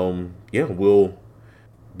 And we'll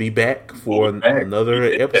be back for another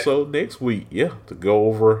episode next week. Yeah, to go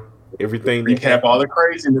over everything. Recap all the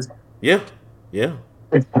craziness. Yeah.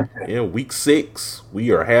 Week 6.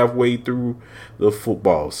 We are halfway through the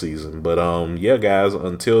football season. But guys,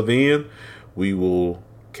 until then, we will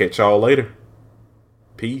catch y'all later.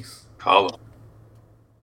 Peace. Holla.